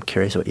argument. I'm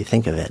curious what you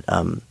think of it.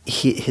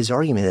 His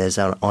argument is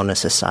on a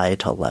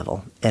societal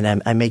level,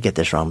 and I may get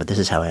this wrong, but this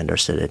is how I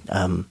understood it.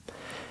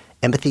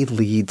 empathy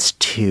leads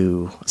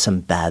to some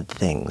bad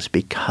things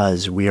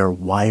because we are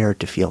wired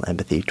to feel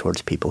empathy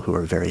towards people who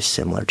are very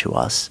similar to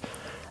us.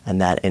 And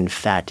that, in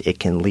fact, it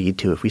can lead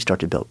to, if we start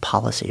to build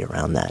policy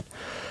around that,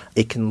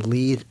 it can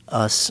lead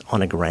us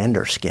on a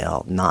grander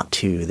scale, not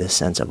to this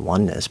sense of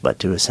oneness, but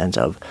to a sense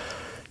of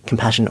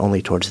compassion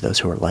only towards those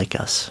who are like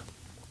us.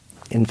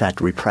 In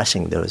fact,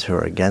 repressing those who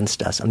are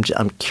against us.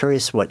 I'm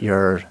curious what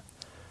your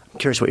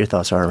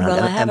thoughts are around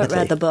empathy. Well, I haven't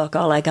read the book.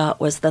 All I got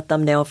was the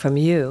thumbnail from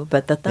you,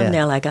 but the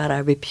thumbnail I got, I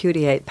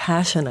repudiate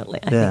passionately.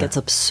 I think it's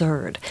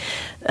absurd.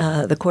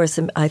 The Course,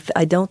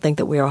 I don't think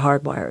that we are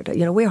hardwired.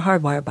 We are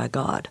hardwired by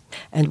God,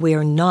 and we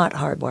are not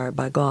hardwired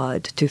by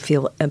God to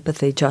feel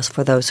empathy just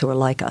for those who are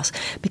like us,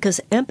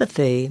 because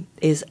empathy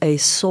is a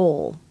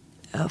soul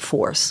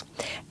force,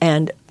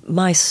 and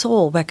my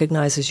soul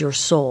recognizes your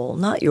soul,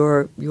 not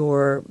your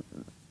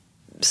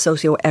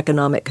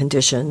socioeconomic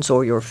conditions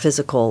or your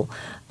physical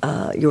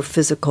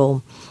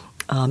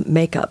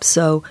makeup.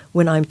 So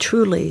when I'm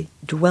truly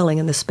dwelling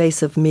in the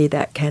space of me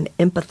that can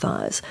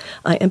empathize,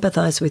 I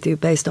empathize with you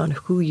based on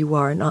who you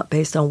are, not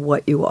based on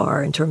what you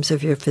are in terms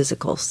of your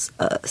physical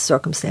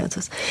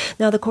circumstances.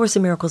 Now, the Course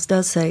in Miracles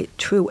does say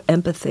true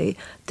empathy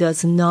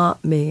does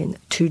not mean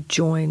to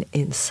join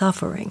in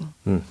suffering,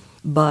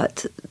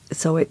 but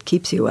so it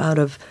keeps you out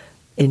of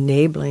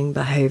enabling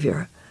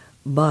behavior.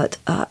 But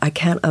I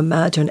can't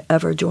imagine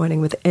ever joining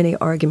with any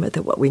argument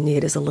that what we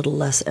need is a little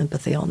less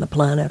empathy on the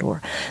planet,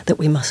 or that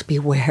we must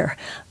beware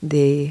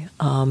the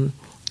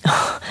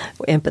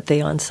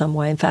empathy on some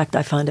way. In fact,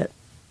 I find it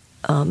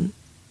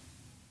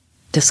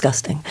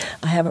disgusting.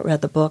 I haven't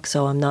read the book,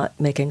 so I'm not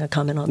making a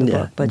comment on the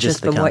book, but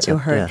just from what you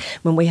heard.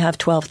 When we have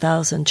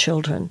 12,000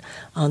 children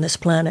on this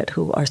planet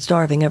who are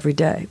starving every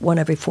day, 1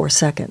 every 4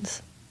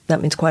 seconds, that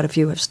means quite a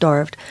few have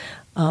starved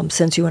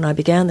since you and I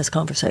began this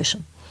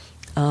conversation.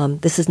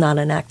 This is not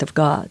an act of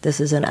God.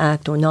 This is an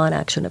act or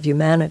non-action of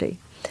humanity,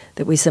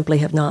 that we simply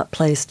have not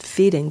placed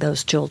feeding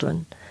those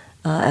children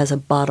as a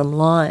bottom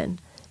line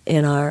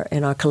in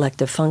our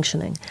collective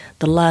functioning.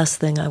 The last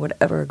thing I would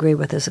ever agree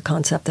with is a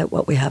concept that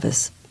what we have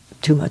is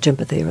too much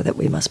empathy, or that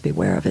we must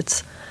beware of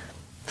its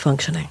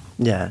functioning.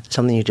 Yeah,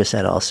 something you just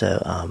said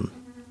also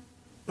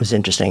was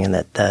interesting, in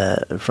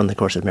that from the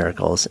Course of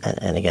Miracles,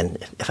 and again,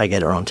 if I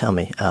get it wrong, tell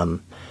me,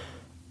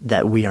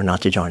 that we are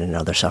not to join in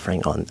another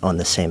suffering on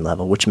the same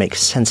level, which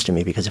makes sense to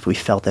me, because if we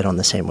felt it on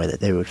the same way that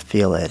they would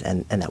feel it,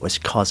 and that was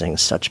causing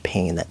such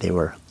pain that they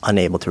were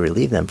unable to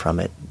relieve them from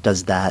it,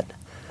 does that...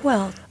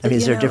 Well, I mean,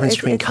 is there a difference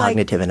between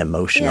cognitive and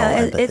emotional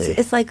empathy?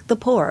 It's like the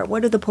poor.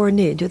 What do the poor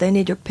need? Do they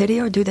need your pity,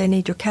 or do they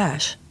need your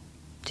cash?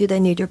 Do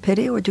they need your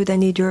pity, or do they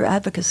need your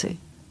advocacy?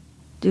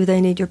 Do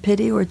they need your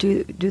pity, or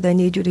do they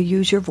need you to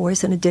use your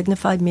voice in a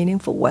dignified,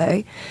 meaningful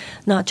way?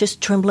 Not just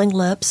trembling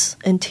lips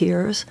and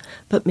tears,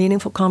 but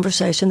meaningful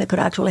conversation that could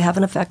actually have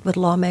an effect with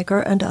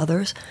lawmaker and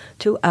others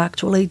to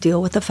actually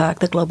deal with the fact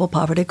that global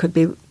poverty could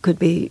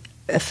be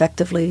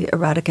effectively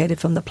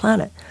eradicated from the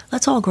planet.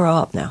 Let's all grow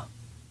up now.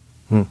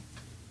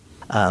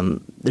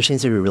 There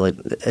seems to be really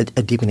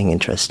a deepening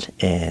interest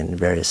in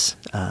various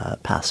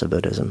paths of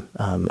Buddhism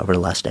over the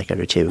last decade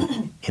or two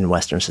in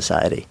Western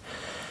society.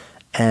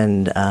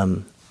 And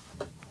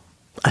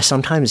I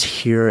sometimes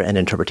hear an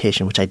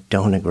interpretation, which I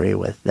don't agree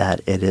with,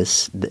 that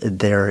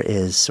there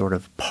is sort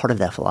of part of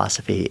that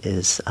philosophy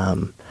is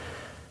an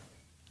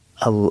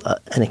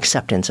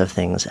acceptance of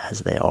things as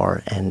they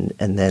are, and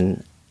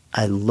then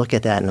I look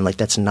at that and I'm like,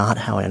 that's not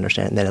how I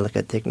understand it. And then I look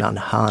at Thich Nhat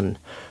Hanh,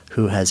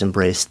 who has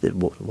embraced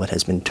what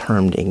has been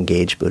termed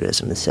engaged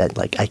Buddhism, and said,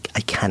 like, I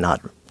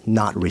cannot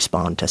not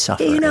respond to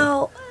suffering.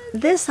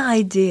 This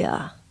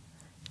idea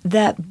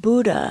that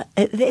Buddha,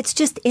 it's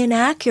just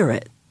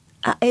inaccurate.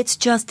 It's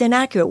just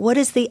inaccurate. What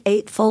is the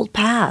Eightfold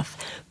Path?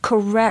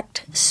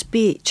 Correct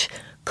speech,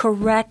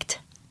 correct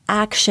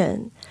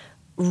action,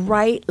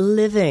 right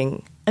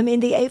living. I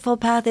mean, the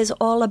Eightfold Path is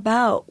all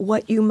about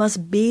what you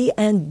must be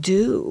and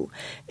do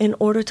in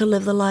order to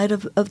live the light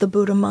of the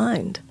Buddha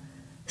mind.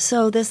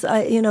 So this,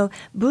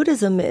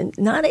 Buddhism,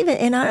 not even,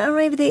 and I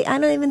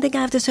don't even think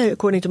I have to say it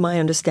according to my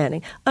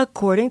understanding.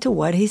 According to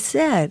what he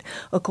said,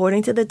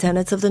 according to the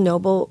tenets of the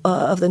Noble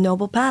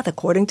Path,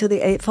 according to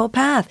the Eightfold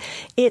Path,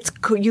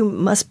 you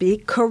must be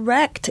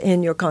correct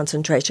in your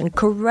concentration,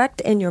 correct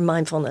in your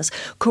mindfulness,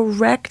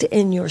 correct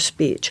in your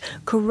speech,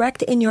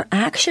 correct in your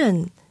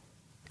action,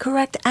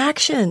 correct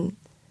action.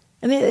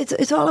 I mean,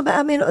 it's all about.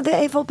 I mean, the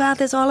Eightfold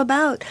Path is all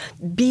about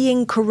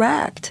being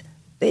correct.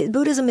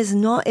 Buddhism is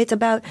not, it's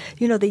about,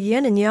 the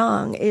yin and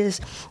yang is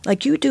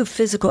like you do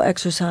physical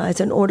exercise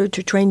in order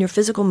to train your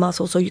physical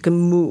muscles so you can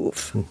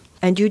move.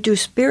 And you do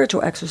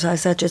spiritual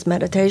exercise such as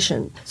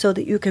meditation so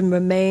that you can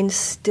remain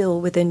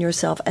still within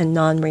yourself and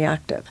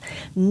non-reactive.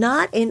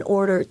 Not in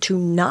order to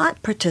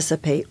not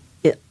participate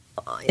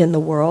in the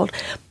world,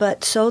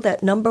 but so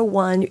that, number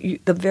one,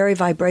 the very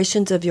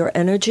vibrations of your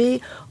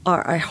energy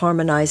are a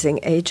harmonizing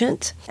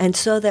agent. And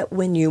so that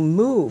when you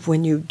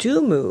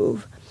do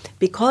move,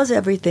 because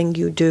everything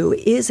you do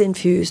is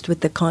infused with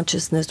the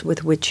consciousness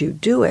with which you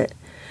do it,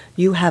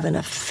 you have an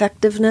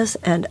effectiveness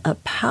and a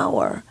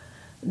power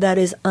that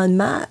is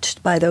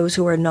unmatched by those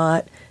who are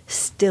not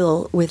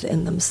still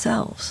within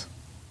themselves.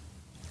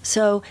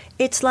 So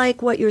it's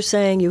like what you're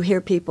saying. You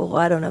hear people,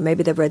 I don't know,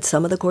 maybe they've read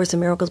some of the Course in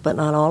Miracles, but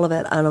not all of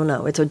it. I don't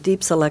know. It's a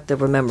deep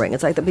selective remembering.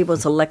 It's like the people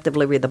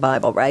selectively read the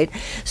Bible, right?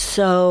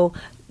 So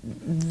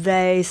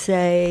they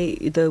say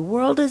the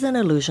world is an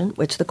illusion,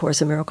 which the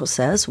Course in Miracles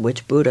says,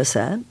 which Buddha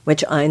said,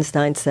 which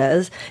Einstein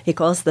says. He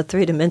calls the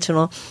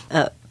three-dimensional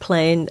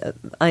plane,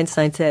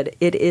 Einstein said,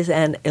 it is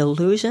an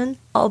illusion,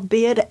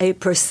 albeit a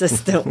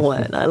persistent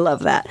one. I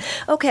love that.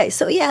 Okay,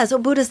 so so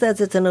Buddha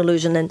says it's an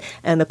illusion,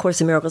 and the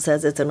Course in Miracles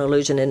says it's an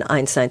illusion, and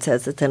Einstein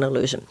says it's an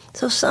illusion.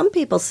 So some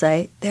people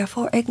say,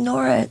 therefore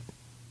ignore it.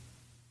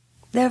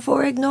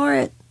 Therefore ignore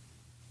it.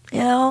 You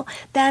know,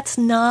 that's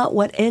not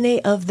what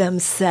any of them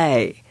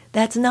say.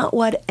 That's not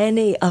what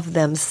any of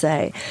them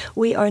say.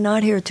 We are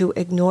not here to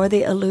ignore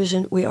the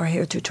illusion. We are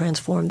here to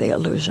transform the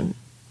illusion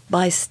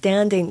by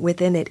standing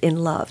within it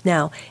in love.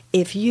 Now,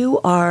 if you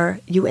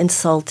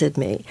insulted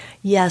me,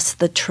 yes,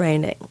 the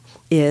training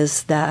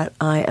is that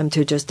I am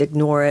to just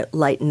ignore it,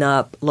 lighten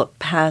up, look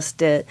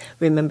past it,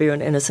 remember you're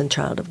an innocent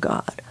child of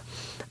God.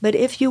 But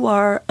if you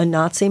are a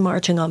Nazi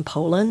marching on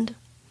Poland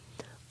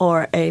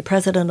or a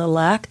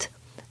president-elect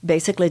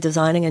basically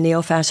designing a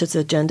neo-fascist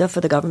agenda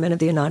for the government of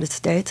the United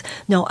States,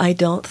 no, I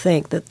don't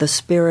think that the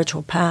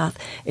spiritual path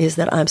is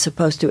that I'm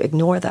supposed to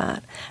ignore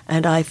that.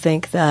 And I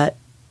think that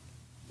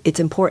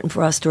it's important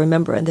for us to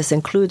remember, and this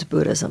includes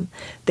Buddhism,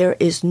 there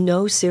is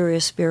no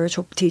serious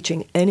spiritual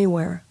teaching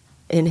anywhere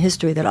in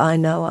history that I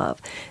know of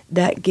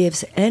that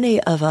gives any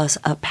of us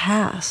a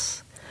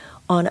pass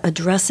on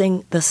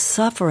addressing the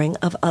suffering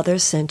of other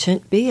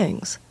sentient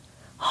beings.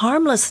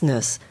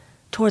 Harmlessness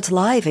towards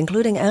life,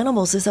 including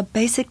animals, is a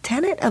basic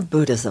tenet of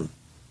Buddhism.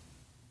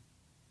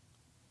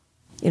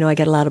 You know, I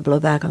get a lot of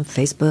blowback on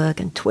Facebook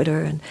and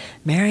Twitter, and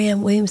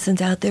Marianne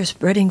Williamson's out there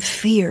spreading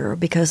fear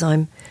because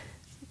I'm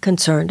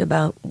concerned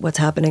about what's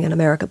happening in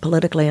America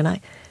politically. And I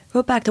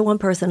wrote back to one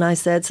person, I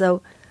said,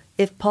 so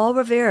if Paul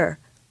Revere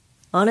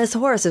on his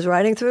horse is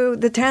riding through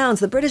the towns,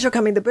 the British are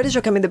coming, the British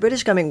are coming, the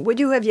British are coming, would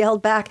you have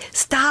yelled back,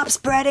 stop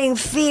spreading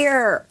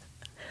fear?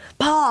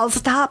 Paul,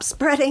 stop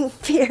spreading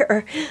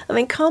fear. I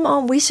mean, come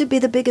on, we should be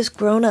the biggest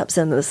grown-ups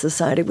in this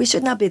society. We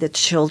should not be the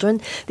children,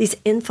 these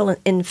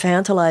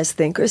infantilized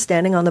thinkers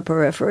standing on the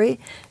periphery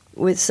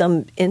with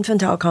some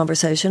infantile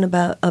conversation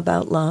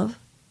about love.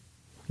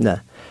 No.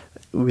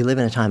 We live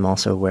in a time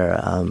also where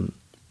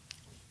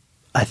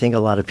I think a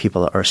lot of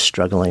people are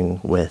struggling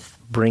with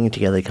bringing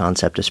together the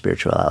concept of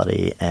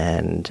spirituality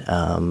and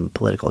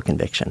political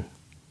conviction.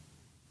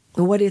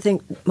 What do you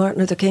think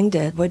Martin Luther King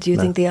did? What do you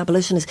think the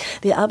abolitionists?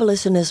 The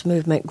abolitionist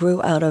movement grew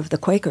out of the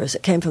Quakers.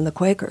 It came from the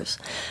Quakers,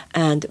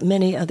 and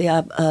many of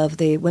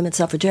the women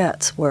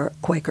suffragettes were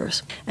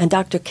Quakers. And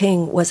Dr.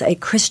 King was a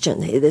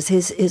Christian.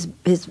 His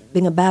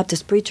being a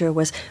Baptist preacher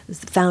was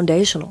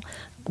foundational.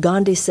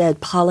 Gandhi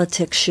said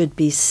politics should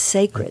be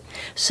sacred.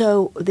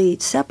 So the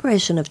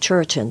separation of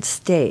church and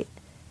state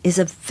is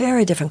a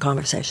very different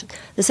conversation.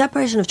 The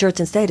separation of church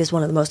and state is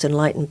one of the most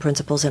enlightened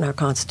principles in our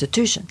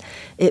Constitution.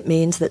 It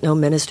means that no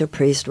minister,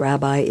 priest,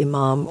 rabbi,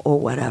 imam, or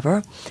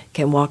whatever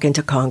can walk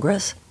into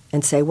Congress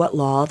and say what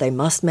law they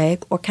must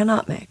make or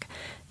cannot make.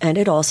 And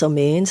it also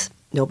means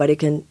nobody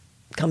can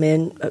come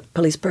in, a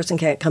police person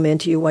can't come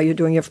into you while you're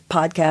doing your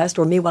podcast,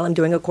 or me while I'm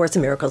doing a Course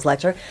in Miracles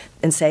lecture,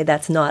 and say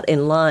that's not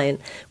in line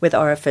with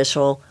our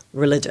official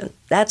religion.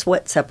 That's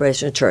what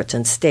separation of church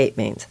and state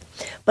means.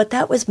 But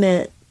that was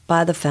meant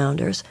by the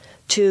founders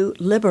to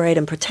liberate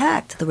and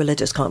protect the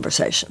religious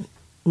conversation,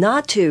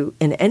 not to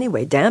in any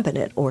way dampen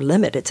it or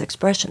limit its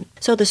expression.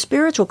 So the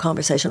spiritual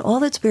conversation,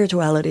 all that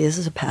spirituality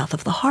is a path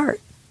of the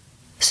heart.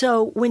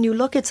 So when you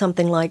look at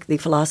something like the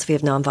philosophy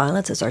of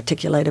nonviolence as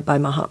articulated by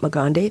Mahatma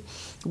Gandhi,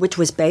 which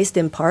was based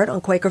in part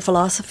on Quaker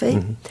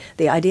philosophy,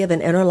 the idea of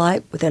an inner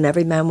light within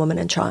every man, woman,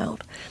 and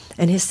child,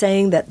 and his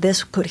saying that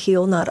this could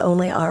heal not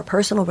only our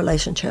personal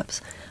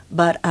relationships,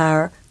 but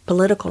our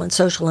political and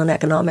social and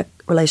economic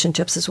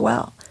relationships as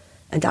well.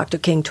 And Dr.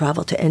 King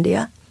traveled to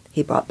India.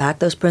 He brought back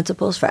those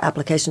principles for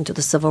application to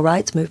the civil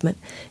rights movement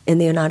in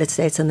the United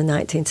States in the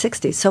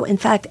 1960s. So, in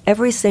fact,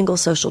 every single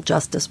social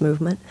justice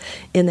movement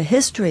in the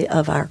history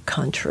of our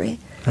country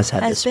has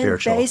been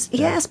based,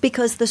 yes,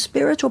 because the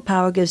spiritual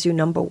power gives you,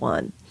 number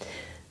one,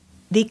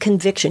 the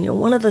conviction. You know,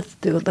 one of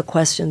the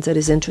questions that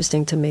is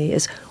interesting to me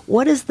is,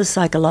 what is the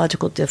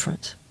psychological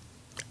difference?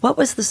 What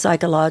was the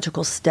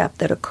psychological step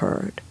that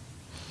occurred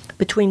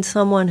between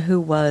someone who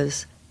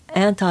was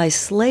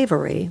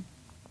anti-slavery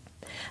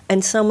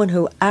and someone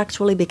who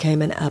actually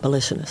became an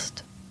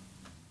abolitionist?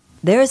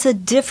 There's a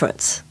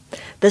difference.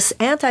 This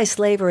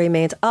anti-slavery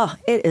means,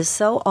 it is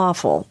so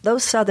awful.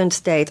 Those southern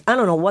states, I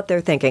don't know what they're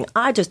thinking.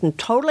 I just am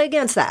totally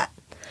against that.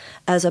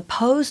 As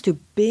opposed to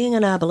being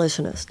an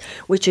abolitionist,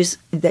 which is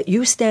that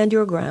you stand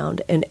your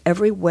ground in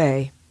every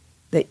way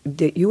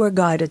that you are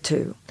guided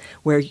to,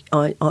 where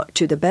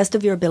to the best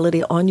of your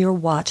ability on your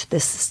watch,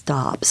 this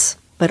stops.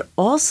 But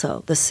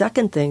also, the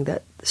second thing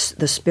that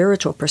the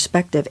spiritual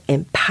perspective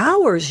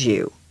empowers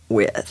you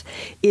with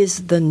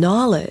is the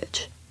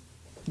knowledge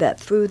that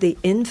through the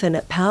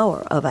infinite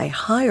power of a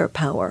higher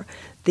power,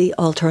 the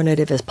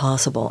alternative is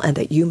possible, and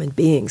that human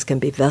beings can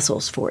be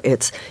vessels for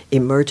its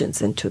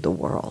emergence into the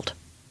world.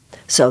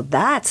 So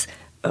that's,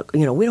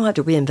 we don't have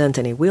to reinvent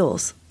any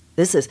wheels.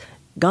 This is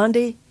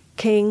Gandhi,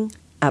 King,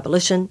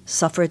 abolition,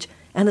 suffrage,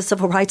 and the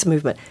civil rights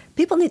movement.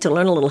 People need to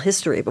learn a little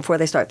history before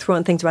they start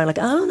throwing things around like,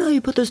 oh, no, you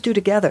put those two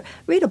together.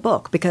 Read a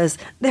book, because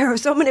there are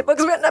so many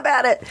books written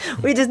about it.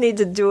 We just need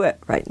to do it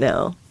right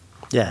now.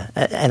 Yeah,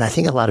 and I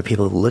think a lot of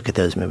people look at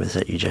those movements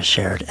that you just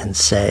shared and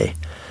say,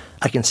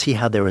 I can see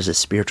how there was a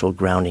spiritual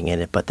grounding in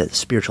it, but the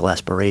spiritual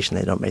aspiration,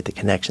 they don't make the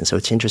connection. So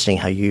it's interesting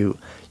how you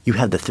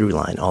have the through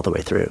line all the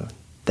way through,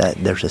 that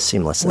there's a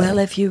seamless thing. Well,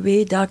 if you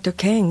read Dr.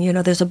 King,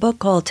 there's a book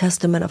called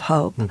Testament of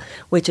Hope,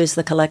 which is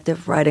the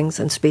collective writings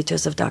and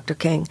speeches of Dr.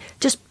 King.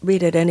 Just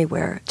read it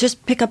anywhere.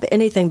 Just pick up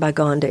anything by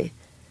Gandhi.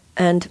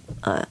 And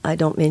I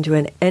don't mean to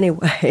in any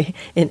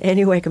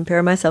way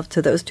compare myself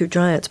to those two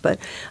giants, but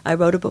I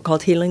wrote a book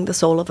called Healing the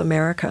Soul of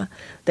America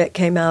that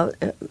came out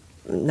in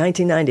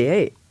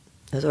 1998.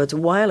 So it's a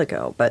while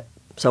ago, but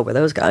so were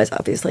those guys,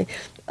 obviously,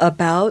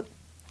 about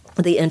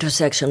the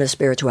intersection of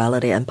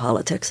spirituality and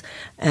politics.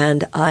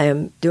 And I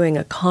am doing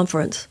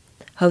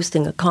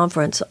hosting a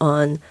conference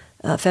on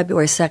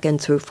February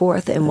 2nd through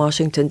 4th in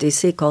Washington,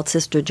 D.C. called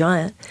Sister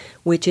Giant,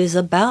 which is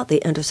about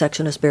the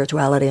intersection of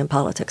spirituality and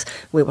politics.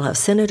 We will have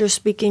senators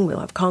speaking, we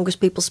will have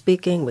congresspeople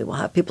speaking, we will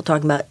have people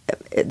talking about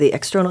the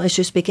external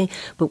issues speaking,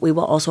 but we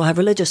will also have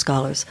religious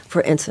scholars.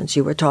 For instance,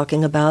 you were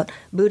talking about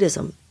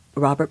Buddhism.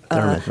 Robert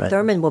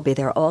Thurman will be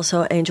there.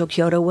 Also, Angel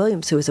Kyoto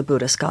Williams, who is a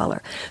Buddhist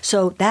scholar.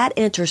 So that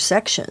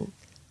intersection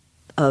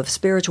of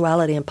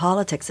spirituality and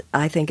politics,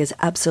 I think, is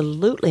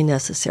absolutely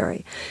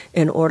necessary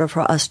in order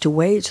for us to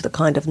wage the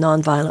kind of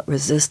nonviolent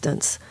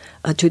resistance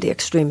to the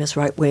extremist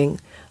right-wing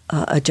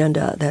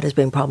agenda that is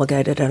being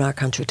promulgated in our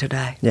country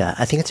today. Yeah,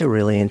 I think it's a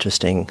really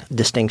interesting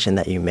distinction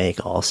that you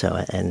make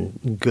also,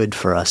 and good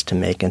for us to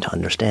make and to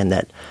understand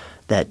that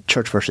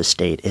church versus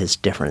state is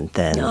different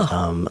than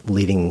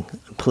leading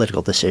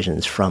political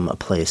decisions from a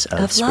place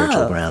of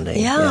spiritual grounding.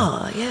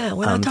 Yeah.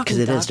 We're not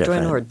talking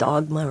doctrine or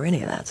dogma or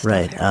any of that stuff.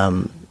 Right.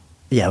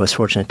 I was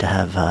fortunate to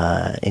have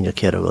Angel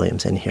Kyoto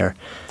Williams in here.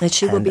 And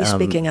she will be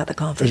speaking at the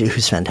conference.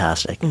 Who's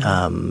fantastic.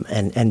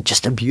 Mm-hmm. And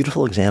just a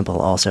beautiful example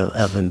also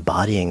of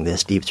embodying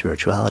this deep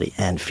spirituality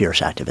and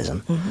fierce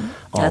activism. Mm-hmm.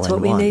 That's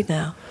what we need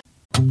now.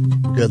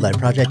 Good Life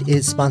Project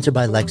is sponsored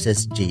by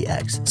Lexus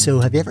GX. So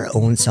have you ever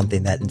owned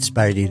something that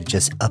inspired you to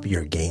just up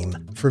your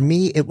game? For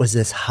me, it was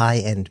this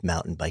high-end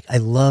mountain bike. I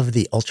love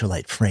the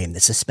ultralight frame, the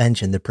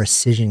suspension, the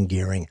precision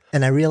gearing,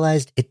 and I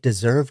realized it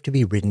deserved to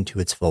be ridden to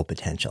its full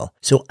potential.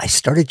 So I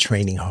started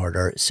training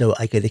harder so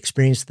I could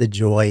experience the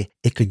joy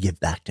it could give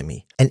back to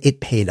me. And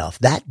it paid off.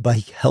 That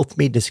bike helped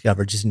me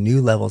discover just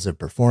new levels of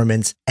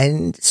performance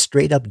and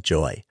straight up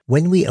joy.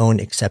 When we own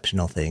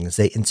exceptional things,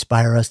 they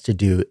inspire us to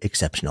do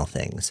exceptional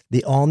things.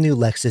 The all-new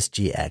Lexus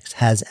GX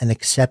has an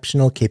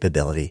exceptional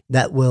capability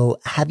that will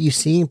have you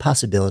seeing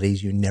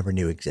possibilities you never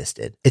knew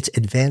existed. Its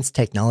advanced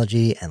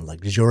technology and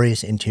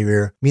luxurious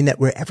interior mean that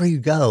wherever you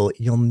go,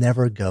 you'll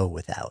never go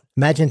without.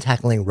 Imagine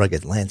tackling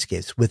rugged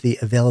landscapes with the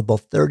available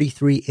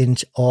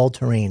 33-inch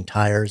all-terrain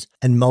tires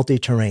and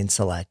multi-terrain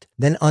select,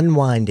 then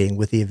unwinding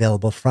with the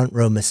available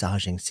front-row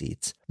massaging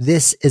seats.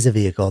 This is a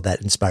vehicle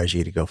that inspires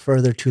you to go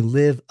further, to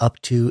live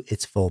up to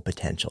its full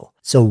potential.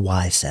 So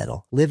why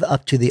settle? Live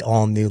up to the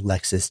all-new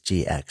Lexus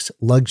GX,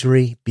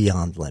 luxury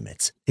beyond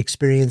limits.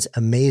 Experience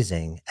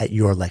amazing at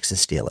your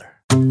Lexus dealer.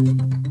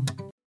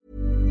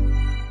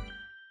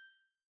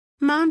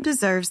 Mom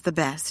deserves the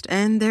best,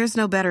 and there's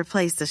no better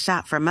place to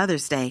shop for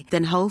Mother's Day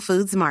than Whole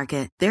Foods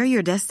Market. They're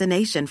your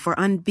destination for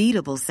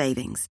unbeatable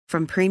savings,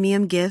 from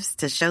premium gifts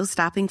to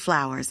show-stopping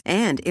flowers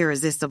and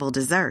irresistible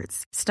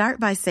desserts. Start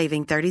by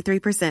saving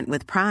 33%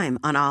 with Prime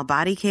on all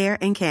body care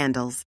and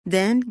candles.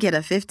 Then get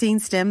a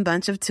 15-stem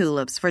bunch of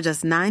tulips for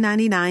just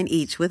 $9.99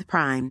 each with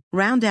Prime.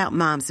 Round out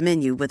Mom's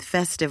menu with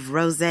festive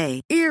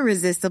rosé,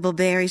 irresistible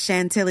berry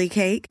chantilly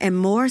cake, and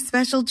more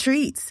special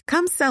treats.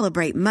 Come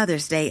celebrate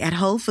Mother's Day at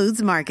Whole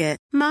Foods Market.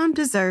 Mom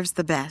deserves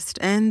the best,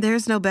 and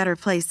there's no better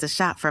place to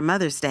shop for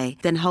Mother's Day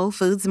than Whole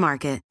Foods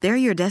Market. They're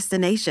your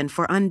destination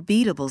for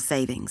unbeatable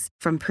savings,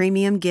 from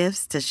premium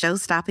gifts to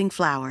show-stopping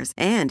flowers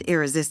and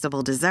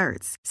irresistible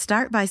desserts.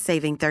 Start by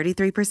saving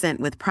 33%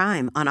 with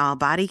Prime on all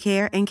body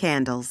care and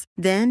candles.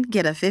 Then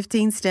get a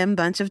 15-stem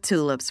bunch of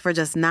tulips for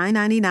just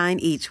 $9.99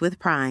 each with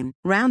Prime.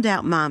 Round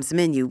out Mom's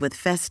menu with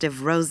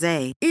festive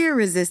rosé,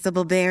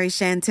 irresistible berry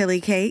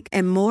chantilly cake,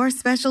 and more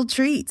special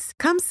treats.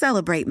 Come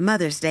celebrate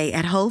Mother's Day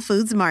at Whole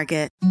Foods Market.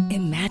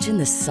 Imagine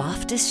the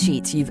softest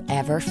sheets you've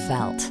ever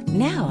felt.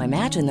 Now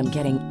imagine them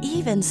getting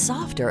even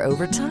softer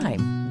over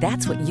time.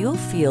 That's what you'll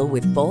feel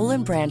with Boll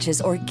 &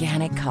 Branch's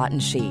organic cotton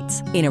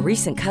sheets. In a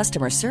recent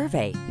customer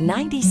survey,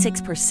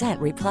 96%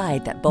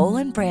 replied that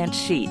Boll & Branch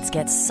sheets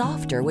get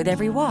softer with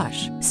every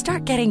wash.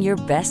 Start getting your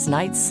best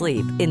night's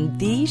sleep in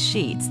these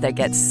sheets that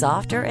get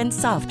softer and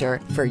softer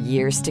for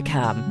years to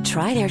come.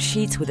 Try their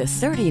sheets with a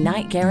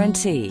 30-night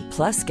guarantee.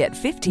 Plus, get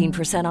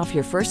 15% off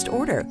your first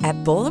order at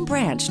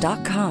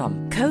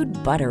bollandbranch.com. Code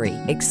BUTTERY.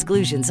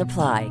 Exclusions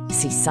apply.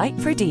 See site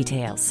for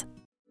details.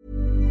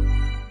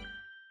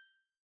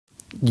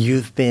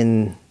 You've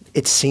been,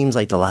 it seems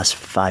like the last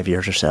 5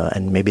 years or so,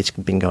 and maybe it's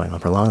been going on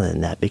for longer than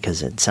that,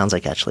 because it sounds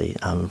like actually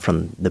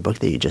from the book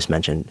that you just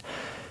mentioned,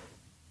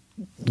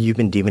 you've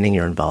been deepening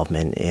your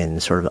involvement in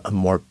sort of a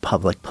more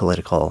public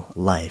political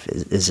life.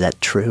 Is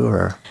that true?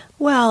 Or?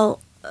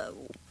 Well,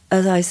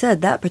 as I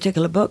said, that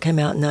particular book came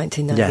out in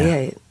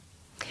 1998.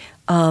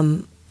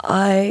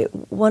 Yeah.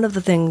 One of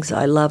the things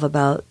I love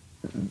about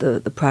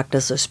the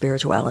practice of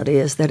spirituality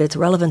is that it's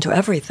relevant to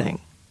everything.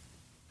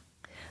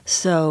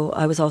 So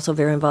I was also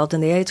very involved in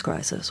the AIDS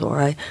crisis,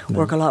 or I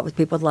work a lot with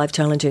people with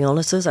life-challenging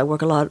illnesses. I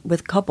work a lot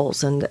with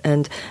couples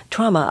and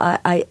trauma.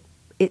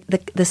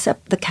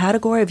 The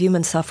category of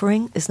human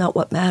suffering is not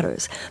what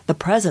matters. The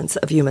presence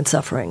of human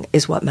suffering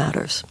is what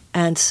matters.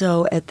 And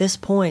so at this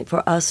point,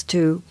 for us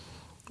to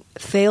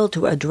fail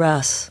to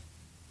address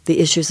the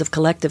issues of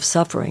collective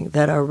suffering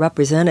that are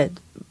represented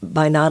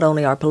by not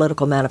only our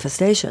political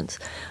manifestations,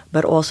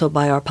 but also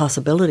by our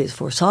possibilities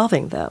for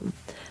solving them,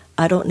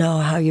 I don't know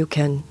how you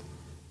can...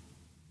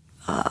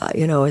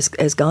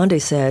 as Gandhi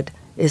said,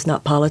 is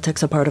not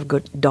politics a part of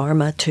good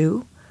dharma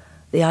too?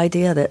 The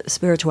idea that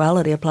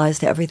spirituality applies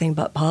to everything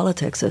but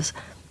politics is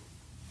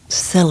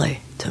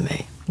silly to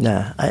me.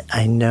 Yeah,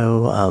 I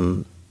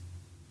know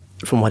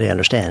from what I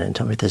understand, and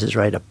tell me if this is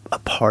right, a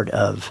part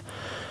of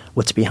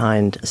what's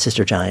behind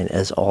Sister Giant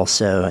is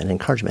also an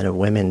encouragement of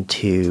women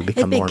to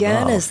become more involved. It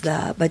began as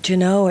that, but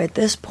at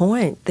this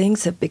point,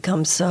 things have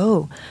become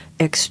so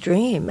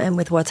extreme, and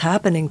with what's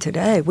happening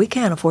today, we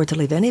can't afford to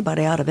leave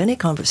anybody out of any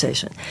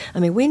conversation. I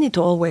mean, we need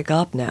to all wake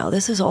up now.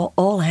 This is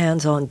all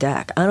hands on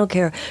deck. I don't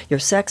care your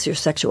sex, your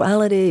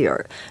sexuality,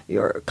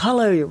 your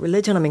color, your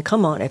religion. I mean,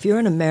 come on. If you're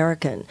an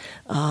American,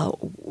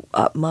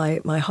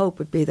 my hope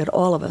would be that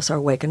all of us are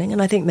awakening,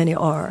 and I think many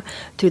are,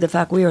 to the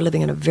fact we are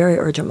living in a very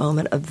urgent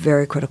moment, a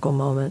very critical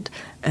moment,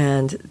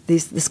 and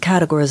this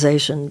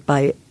categorization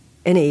by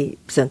any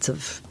sense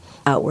of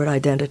outward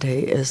identity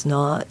is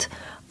not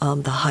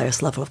the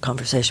highest level of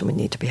conversation we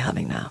need to be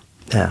having now.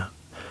 Yeah.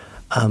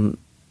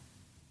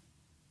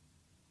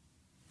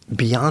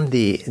 Beyond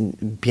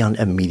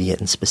immediate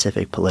and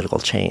specific political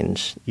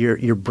change,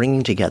 you're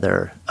bringing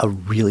together a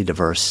really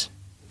diverse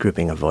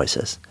grouping of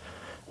voices.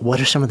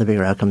 What are some of the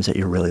bigger outcomes that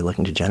you're really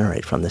looking to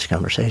generate from this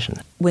conversation?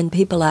 When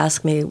people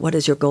ask me, what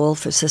is your goal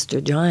for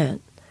Sister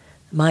Giant?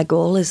 My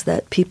goal is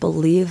that people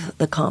leave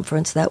the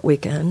conference that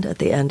weekend, at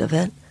the end of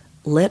it,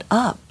 lit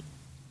up.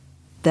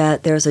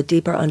 That there's a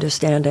deeper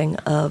understanding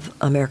of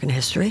American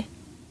history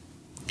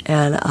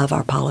and of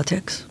our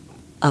politics,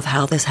 of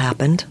how this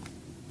happened,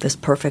 this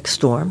perfect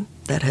storm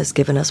that has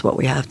given us what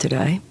we have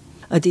today.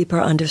 A deeper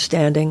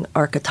understanding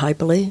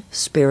archetypally,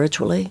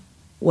 spiritually,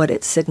 what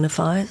it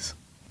signifies,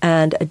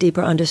 and a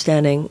deeper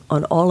understanding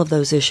on all of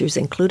those issues,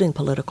 including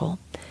political,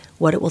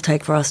 what it will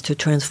take for us to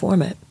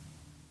transform it.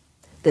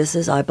 This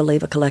is, I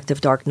believe, a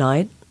collective dark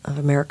night of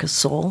America's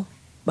soul,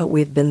 but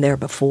we've been there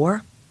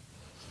before.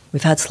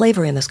 We've had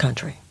slavery in this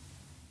country.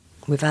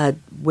 We've had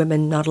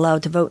women not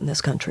allowed to vote in this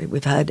country.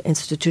 We've had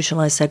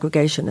institutionalized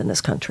segregation in this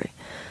country.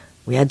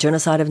 We had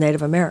genocide of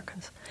Native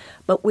Americans.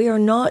 But we are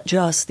not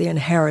just the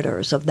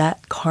inheritors of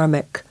that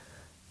karmic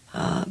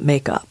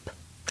makeup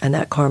and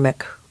that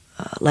karmic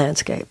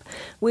landscape.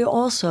 We are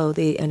also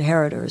the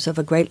inheritors of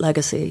a great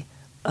legacy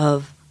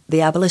of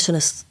the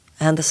abolitionists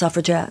and the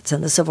suffragettes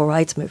and the civil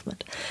rights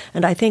movement.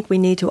 And I think we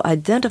need to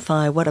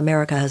identify what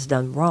America has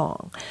done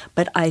wrong,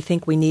 but I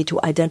think we need to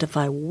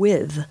identify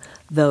with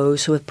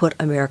those who have put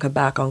America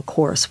back on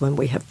course when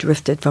we have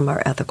drifted from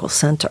our ethical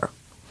center.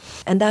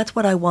 And that's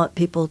what I want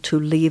people to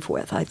leave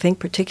with. I think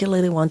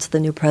particularly once the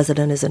new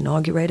president is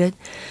inaugurated,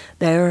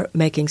 they're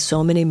making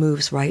so many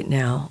moves right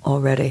now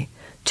already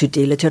to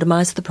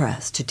delegitimize the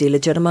press, to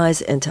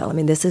delegitimize intel. I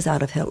mean, this is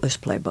out of Hitler's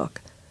playbook.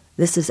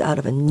 This is out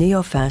of a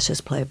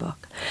neo-fascist playbook.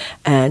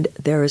 And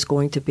there is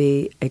going to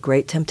be a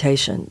great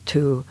temptation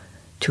to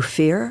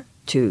fear,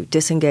 to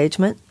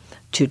disengagement,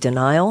 to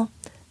denial,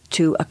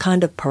 to a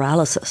kind of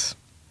paralysis.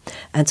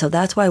 And so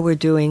that's why we're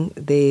doing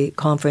the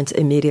conference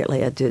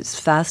immediately, as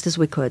fast as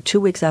we could, 2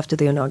 weeks after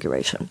the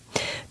inauguration,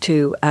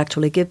 to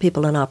actually give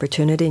people an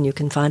opportunity, and you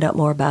can find out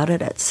more about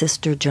it at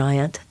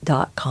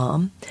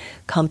sistergiant.com.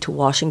 Come to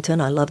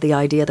Washington. I love the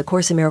idea. The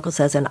Course in Miracles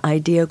says an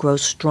idea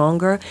grows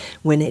stronger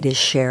when it is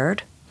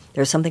shared.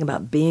 There's something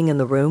about being in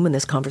the room when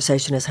this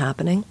conversation is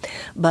happening.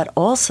 But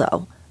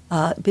also,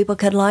 people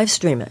can live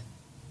stream it.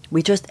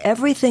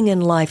 Everything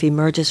in life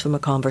emerges from a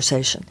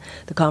conversation.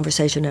 The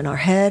conversation in our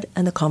head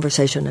and the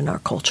conversation in our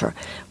culture.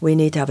 We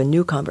need to have a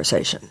new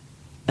conversation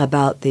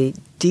about the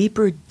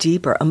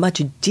a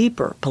much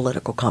deeper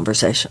political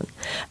conversation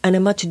and a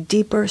much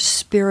deeper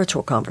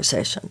spiritual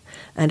conversation.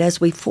 And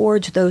as we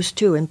forge those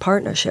two in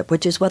partnership,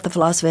 which is what the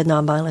philosophy of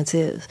nonviolence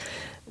is,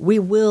 we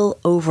will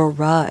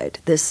override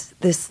this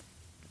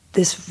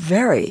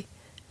very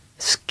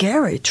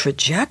scary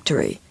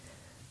trajectory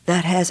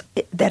that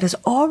has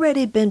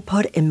already been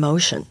put in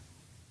motion.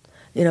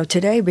 You know,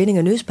 today reading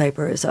a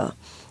newspaper is a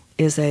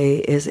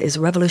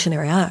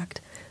revolutionary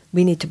act.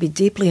 We need to be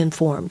deeply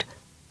informed,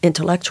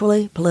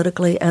 intellectually,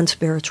 politically, and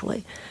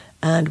spiritually,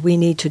 and we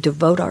need to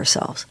devote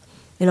ourselves.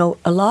 You know,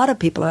 a lot of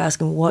people are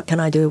asking, what can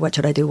I do? What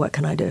should I do? What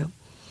can I do?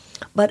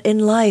 But in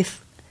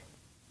life,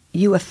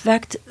 you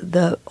affect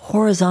the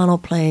horizontal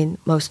plane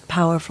most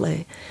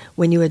powerfully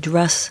when you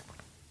address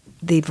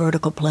the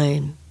vertical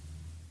plane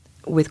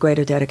with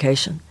greater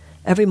dedication.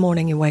 Every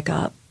morning you wake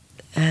up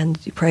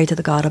and you pray to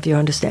the God of your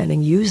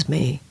understanding, use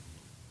me.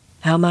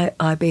 How might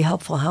I be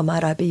helpful? How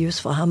might I be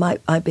useful? How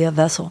might I be a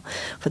vessel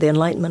for the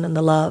enlightenment and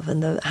the love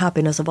and the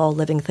happiness of all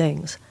living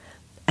things?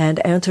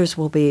 And answers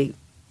will be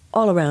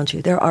all around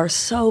you. There are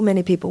so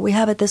many people. We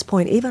have at this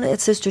point, even at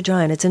Sister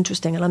Giant, it's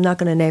interesting, and I'm not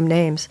going to name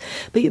names,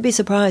 but you'd be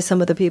surprised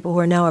some of the people who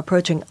are now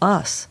approaching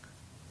us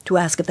to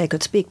ask if they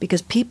could speak,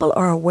 because people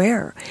are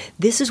aware.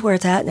 This is where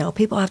it's at now.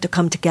 People have to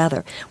come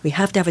together. We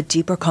have to have a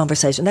deeper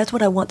conversation. That's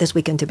what I want this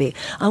weekend to be.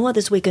 I want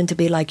this weekend to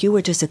be like you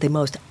were just at the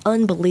most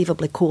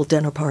unbelievably cool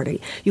dinner party.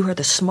 You heard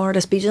the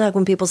smartest speeches. Like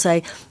when people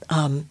say,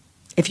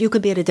 if you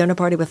could be at a dinner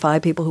party with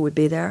 5 people, who would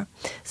be there?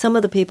 Some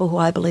of the people who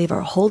I believe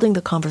are holding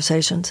the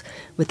conversations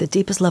with the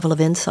deepest level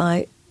of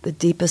insight, the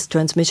deepest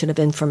transmission of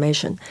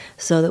information,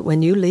 so that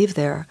when you leave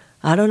there,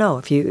 I don't know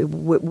if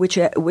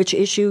which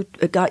issue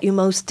got you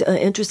most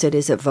interested.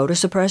 Is it voter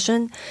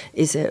suppression?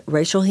 Is it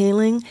racial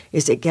healing?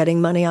 Is it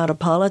getting money out of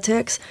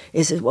politics?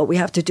 Is it what we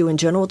have to do in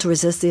general to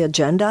resist the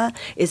agenda?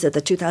 Is it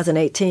the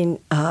 2018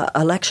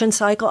 election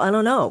cycle? I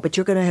don't know, but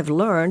you're going to have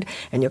learned,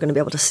 and you're going to be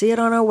able to see it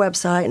on our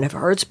website and have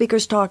heard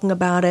speakers talking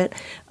about it.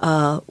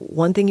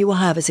 One thing you will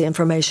have is the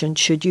information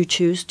should you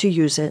choose to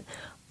use it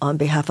on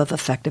behalf of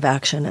effective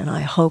action, and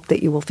I hope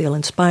that you will feel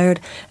inspired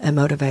and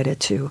motivated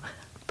to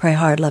pray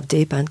hard, love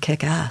deep, and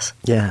kick ass.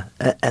 Yeah,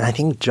 and I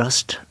think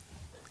just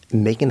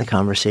making the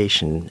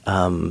conversation,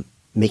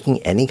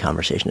 making any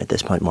conversation at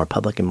this point more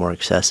public and more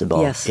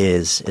accessible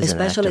is especially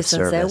an act of since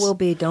service. There will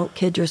be, don't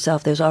kid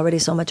yourself, there's already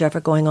so much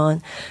effort going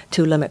on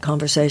to limit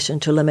conversation,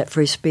 to limit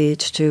free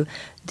speech, to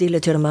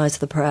delegitimize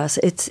the press.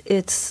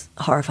 It's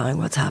horrifying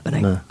what's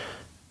happening.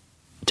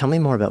 Tell me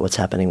more about what's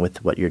happening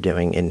with what you're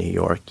doing in New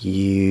York.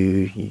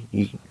 You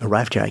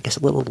arrived here, I guess, a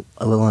little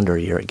under a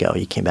year ago.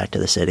 You came back to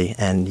the city,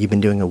 and you've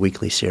been doing a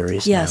weekly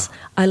series. Yes,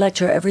 now. I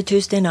lecture every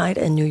Tuesday night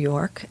in New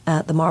York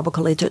at the Marble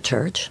Collegiate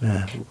Church.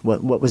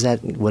 What was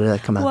that? What did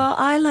that come out? Well,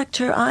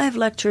 I've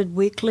lectured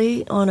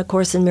weekly on A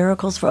Course in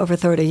Miracles for over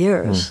 30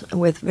 years,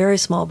 with very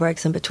small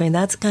breaks in between.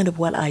 That's kind of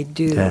what I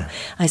do. Yeah.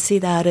 I see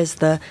that as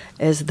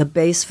the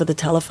base for the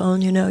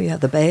telephone. You know, you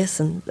have the base,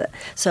 and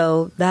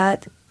so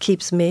that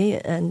keeps me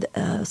and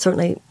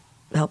certainly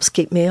helps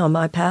keep me on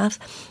my path,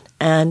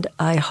 and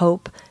I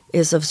hope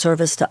is of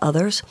service to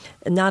others,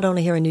 not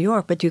only here in New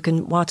York, but you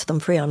can watch them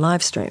free on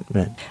live stream.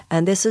 Right.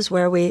 And this is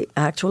where we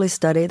actually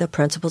study the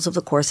principles of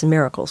the Course in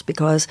Miracles,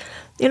 because,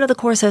 you know, the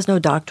Course has no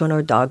doctrine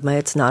or dogma.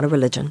 It's not a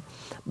religion,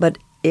 but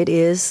it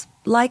is,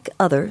 like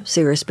other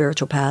serious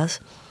spiritual paths,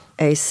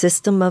 a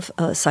system of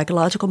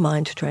psychological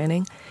mind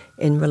training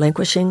in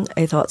relinquishing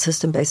a thought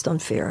system based on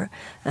fear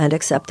and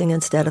accepting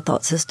instead a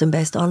thought system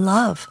based on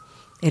love.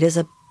 It is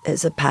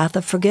a path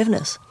of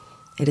forgiveness.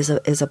 It is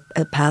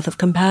a path of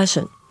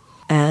compassion,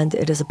 and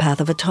it is a path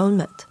of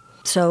atonement.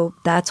 So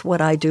that's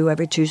what I do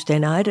every Tuesday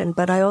night,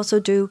 but I also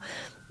do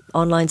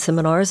online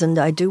seminars, and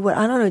I do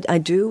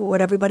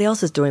what everybody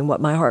else is doing,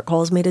 what my heart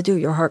calls me to do.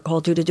 Your heart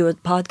called you to do a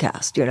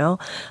podcast, you know?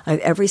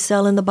 Every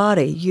cell in the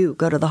body, you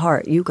go to the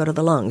heart, you go to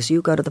the lungs,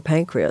 you go to the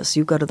pancreas,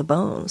 you go to the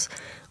bones.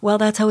 Well,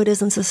 that's how it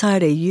is in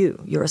society.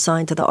 You're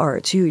assigned to the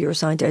arts, you're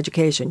assigned to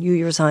education,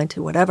 you're assigned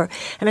to whatever.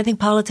 And I think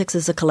politics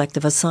is a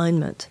collective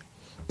assignment.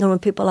 And when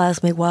people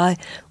ask me, why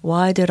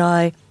did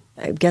I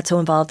get so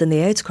involved in the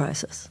AIDS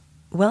crisis?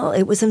 Well,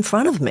 it was in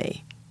front of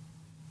me.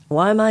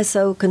 Why am I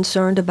so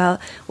concerned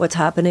about what's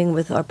happening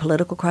with our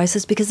political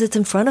crisis? Because it's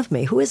in front of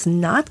me. Who is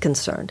not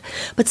concerned?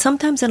 But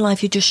sometimes in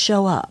life you just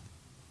show up.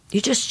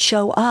 You just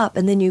show up,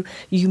 and then you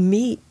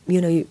meet,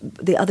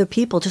 the other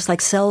people. Just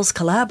like cells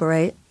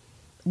collaborate,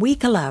 we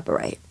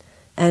collaborate.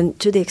 And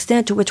to the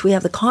extent to which we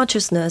have the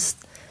consciousness,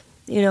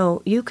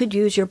 you could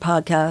use your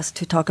podcast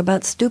to talk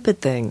about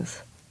stupid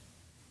things.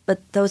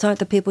 But those aren't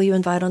the people you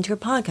invite onto your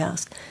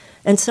podcast.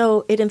 And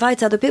so it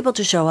invites other people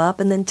to show up,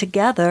 and then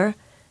together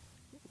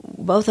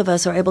both of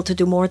us are able to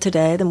do more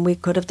today than we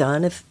could have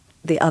done if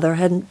the other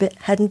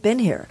hadn't been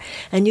here.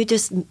 And you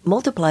just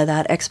multiply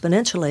that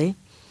exponentially.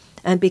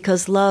 And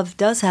because love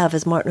does have,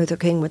 as Martin Luther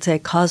King would say,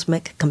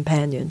 cosmic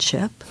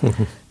companionship,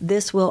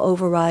 this will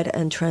override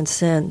and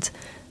transcend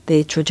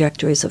the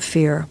trajectories of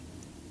fear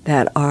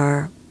that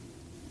are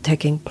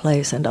taking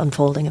place and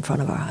unfolding in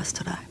front of our eyes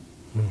today.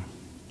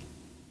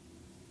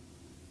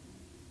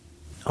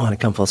 I want to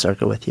come full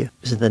circle with you.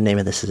 So the name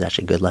of this is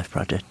actually Good Life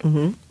Project.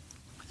 Mm-hmm.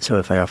 So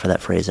if I offer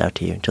that phrase out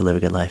to you, to live a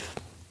good life,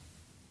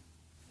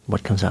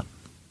 what comes up?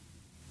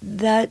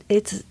 That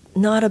it's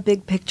not a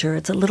big picture,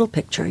 it's a little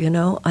picture, you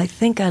know. I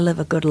think I live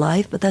a good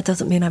life, but that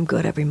doesn't mean I'm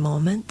good every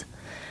moment.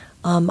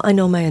 I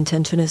know my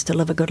intention is to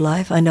live a good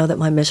life. I know that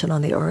my mission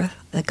on the earth,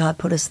 that God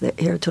put us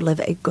here to live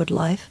a good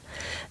life.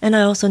 And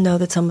I also know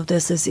that some of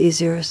this is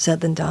easier said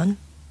than done.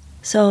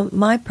 So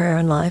my prayer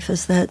in life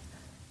is that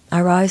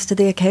I rise to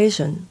the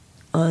occasion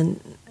on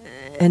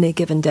any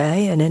given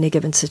day, in any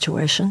given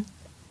situation,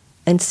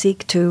 and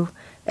seek to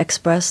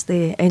express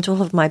the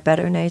angel of my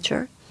better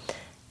nature.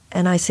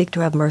 And I seek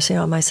to have mercy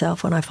on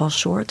myself when I fall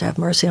short, to have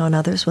mercy on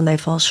others when they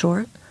fall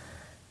short.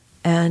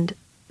 And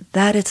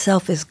that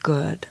itself is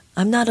good.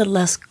 I'm not a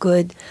less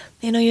good,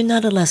 you're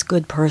not a less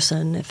good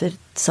person if at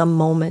some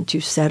moment you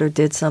said or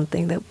did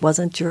something that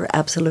wasn't your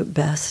absolute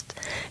best.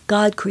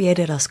 God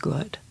created us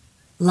good.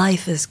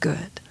 Life is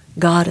good.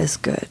 God is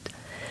good.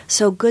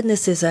 So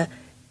goodness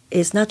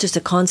is not just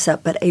a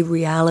concept, but a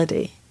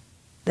reality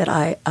that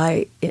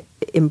I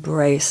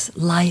embrace.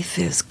 Life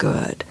is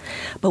good.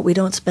 But we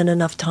don't spend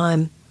enough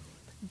time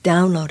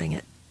downloading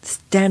it,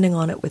 standing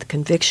on it with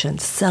conviction,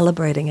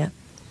 celebrating it.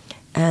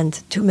 And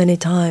too many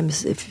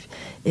times,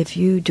 if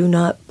you do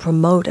not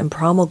promote and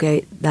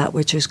promulgate that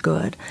which is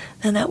good,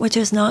 then that which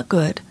is not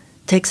good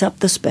takes up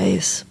the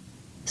space.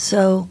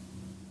 So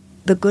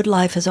the good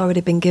life has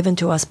already been given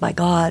to us by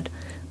God,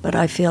 but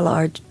I feel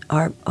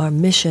our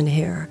mission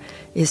here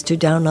is to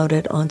download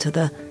it onto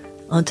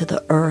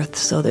the earth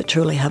so that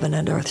truly heaven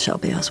and earth shall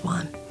be as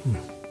one.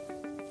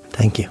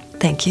 Thank you.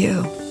 Thank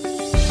you.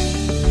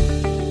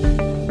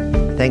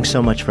 Thanks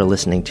so much for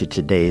listening to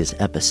today's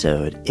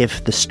episode.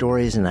 If the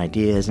stories and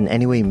ideas in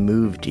any way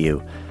moved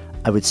you,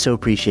 I would so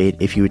appreciate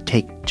if you would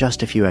take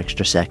just a few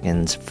extra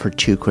seconds for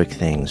two quick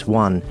things.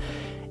 One,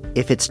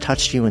 if it's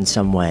touched you in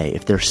some way,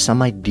 if there's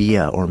some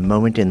idea or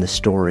moment in the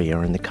story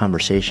or in the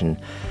conversation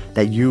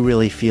that you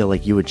really feel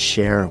like you would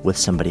share with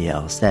somebody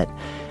else, that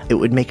it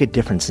would make a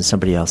difference in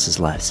somebody else's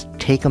lives,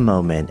 take a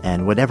moment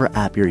and whatever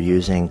app you're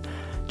using,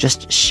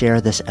 just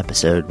share this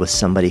episode with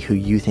somebody who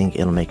you think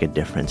it'll make a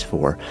difference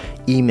for.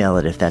 Email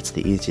it if that's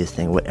the easiest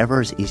thing,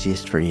 whatever is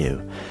easiest for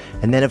you.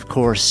 And then, of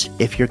course,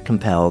 if you're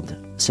compelled,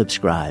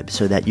 subscribe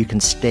so that you can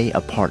stay a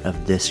part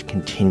of this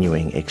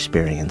continuing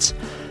experience.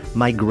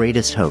 My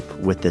greatest hope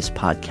with this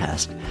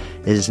podcast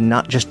is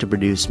not just to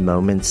produce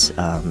moments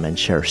and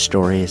share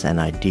stories and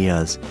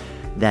ideas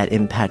that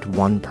impact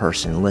one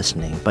person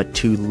listening, but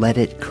to let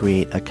it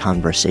create a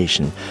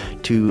conversation,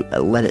 to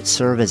let it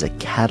serve as a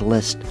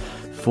catalyst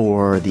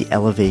for the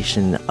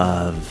elevation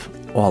of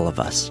all of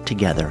us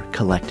together,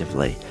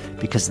 collectively,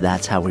 because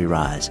that's how we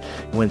rise.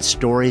 When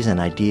stories and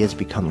ideas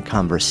become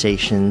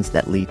conversations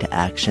that lead to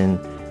action,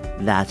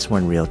 that's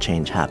when real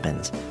change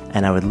happens.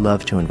 And I would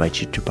love to invite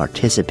you to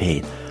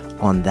participate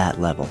on that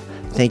level.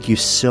 Thank you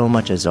so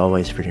much, as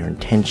always, for your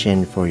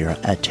intention, for your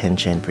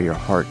attention, for your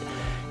heart.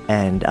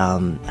 And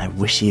I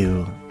wish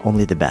you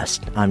only the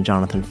best. I'm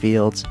Jonathan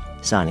Fields,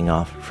 signing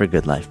off for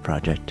Good Life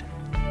Project.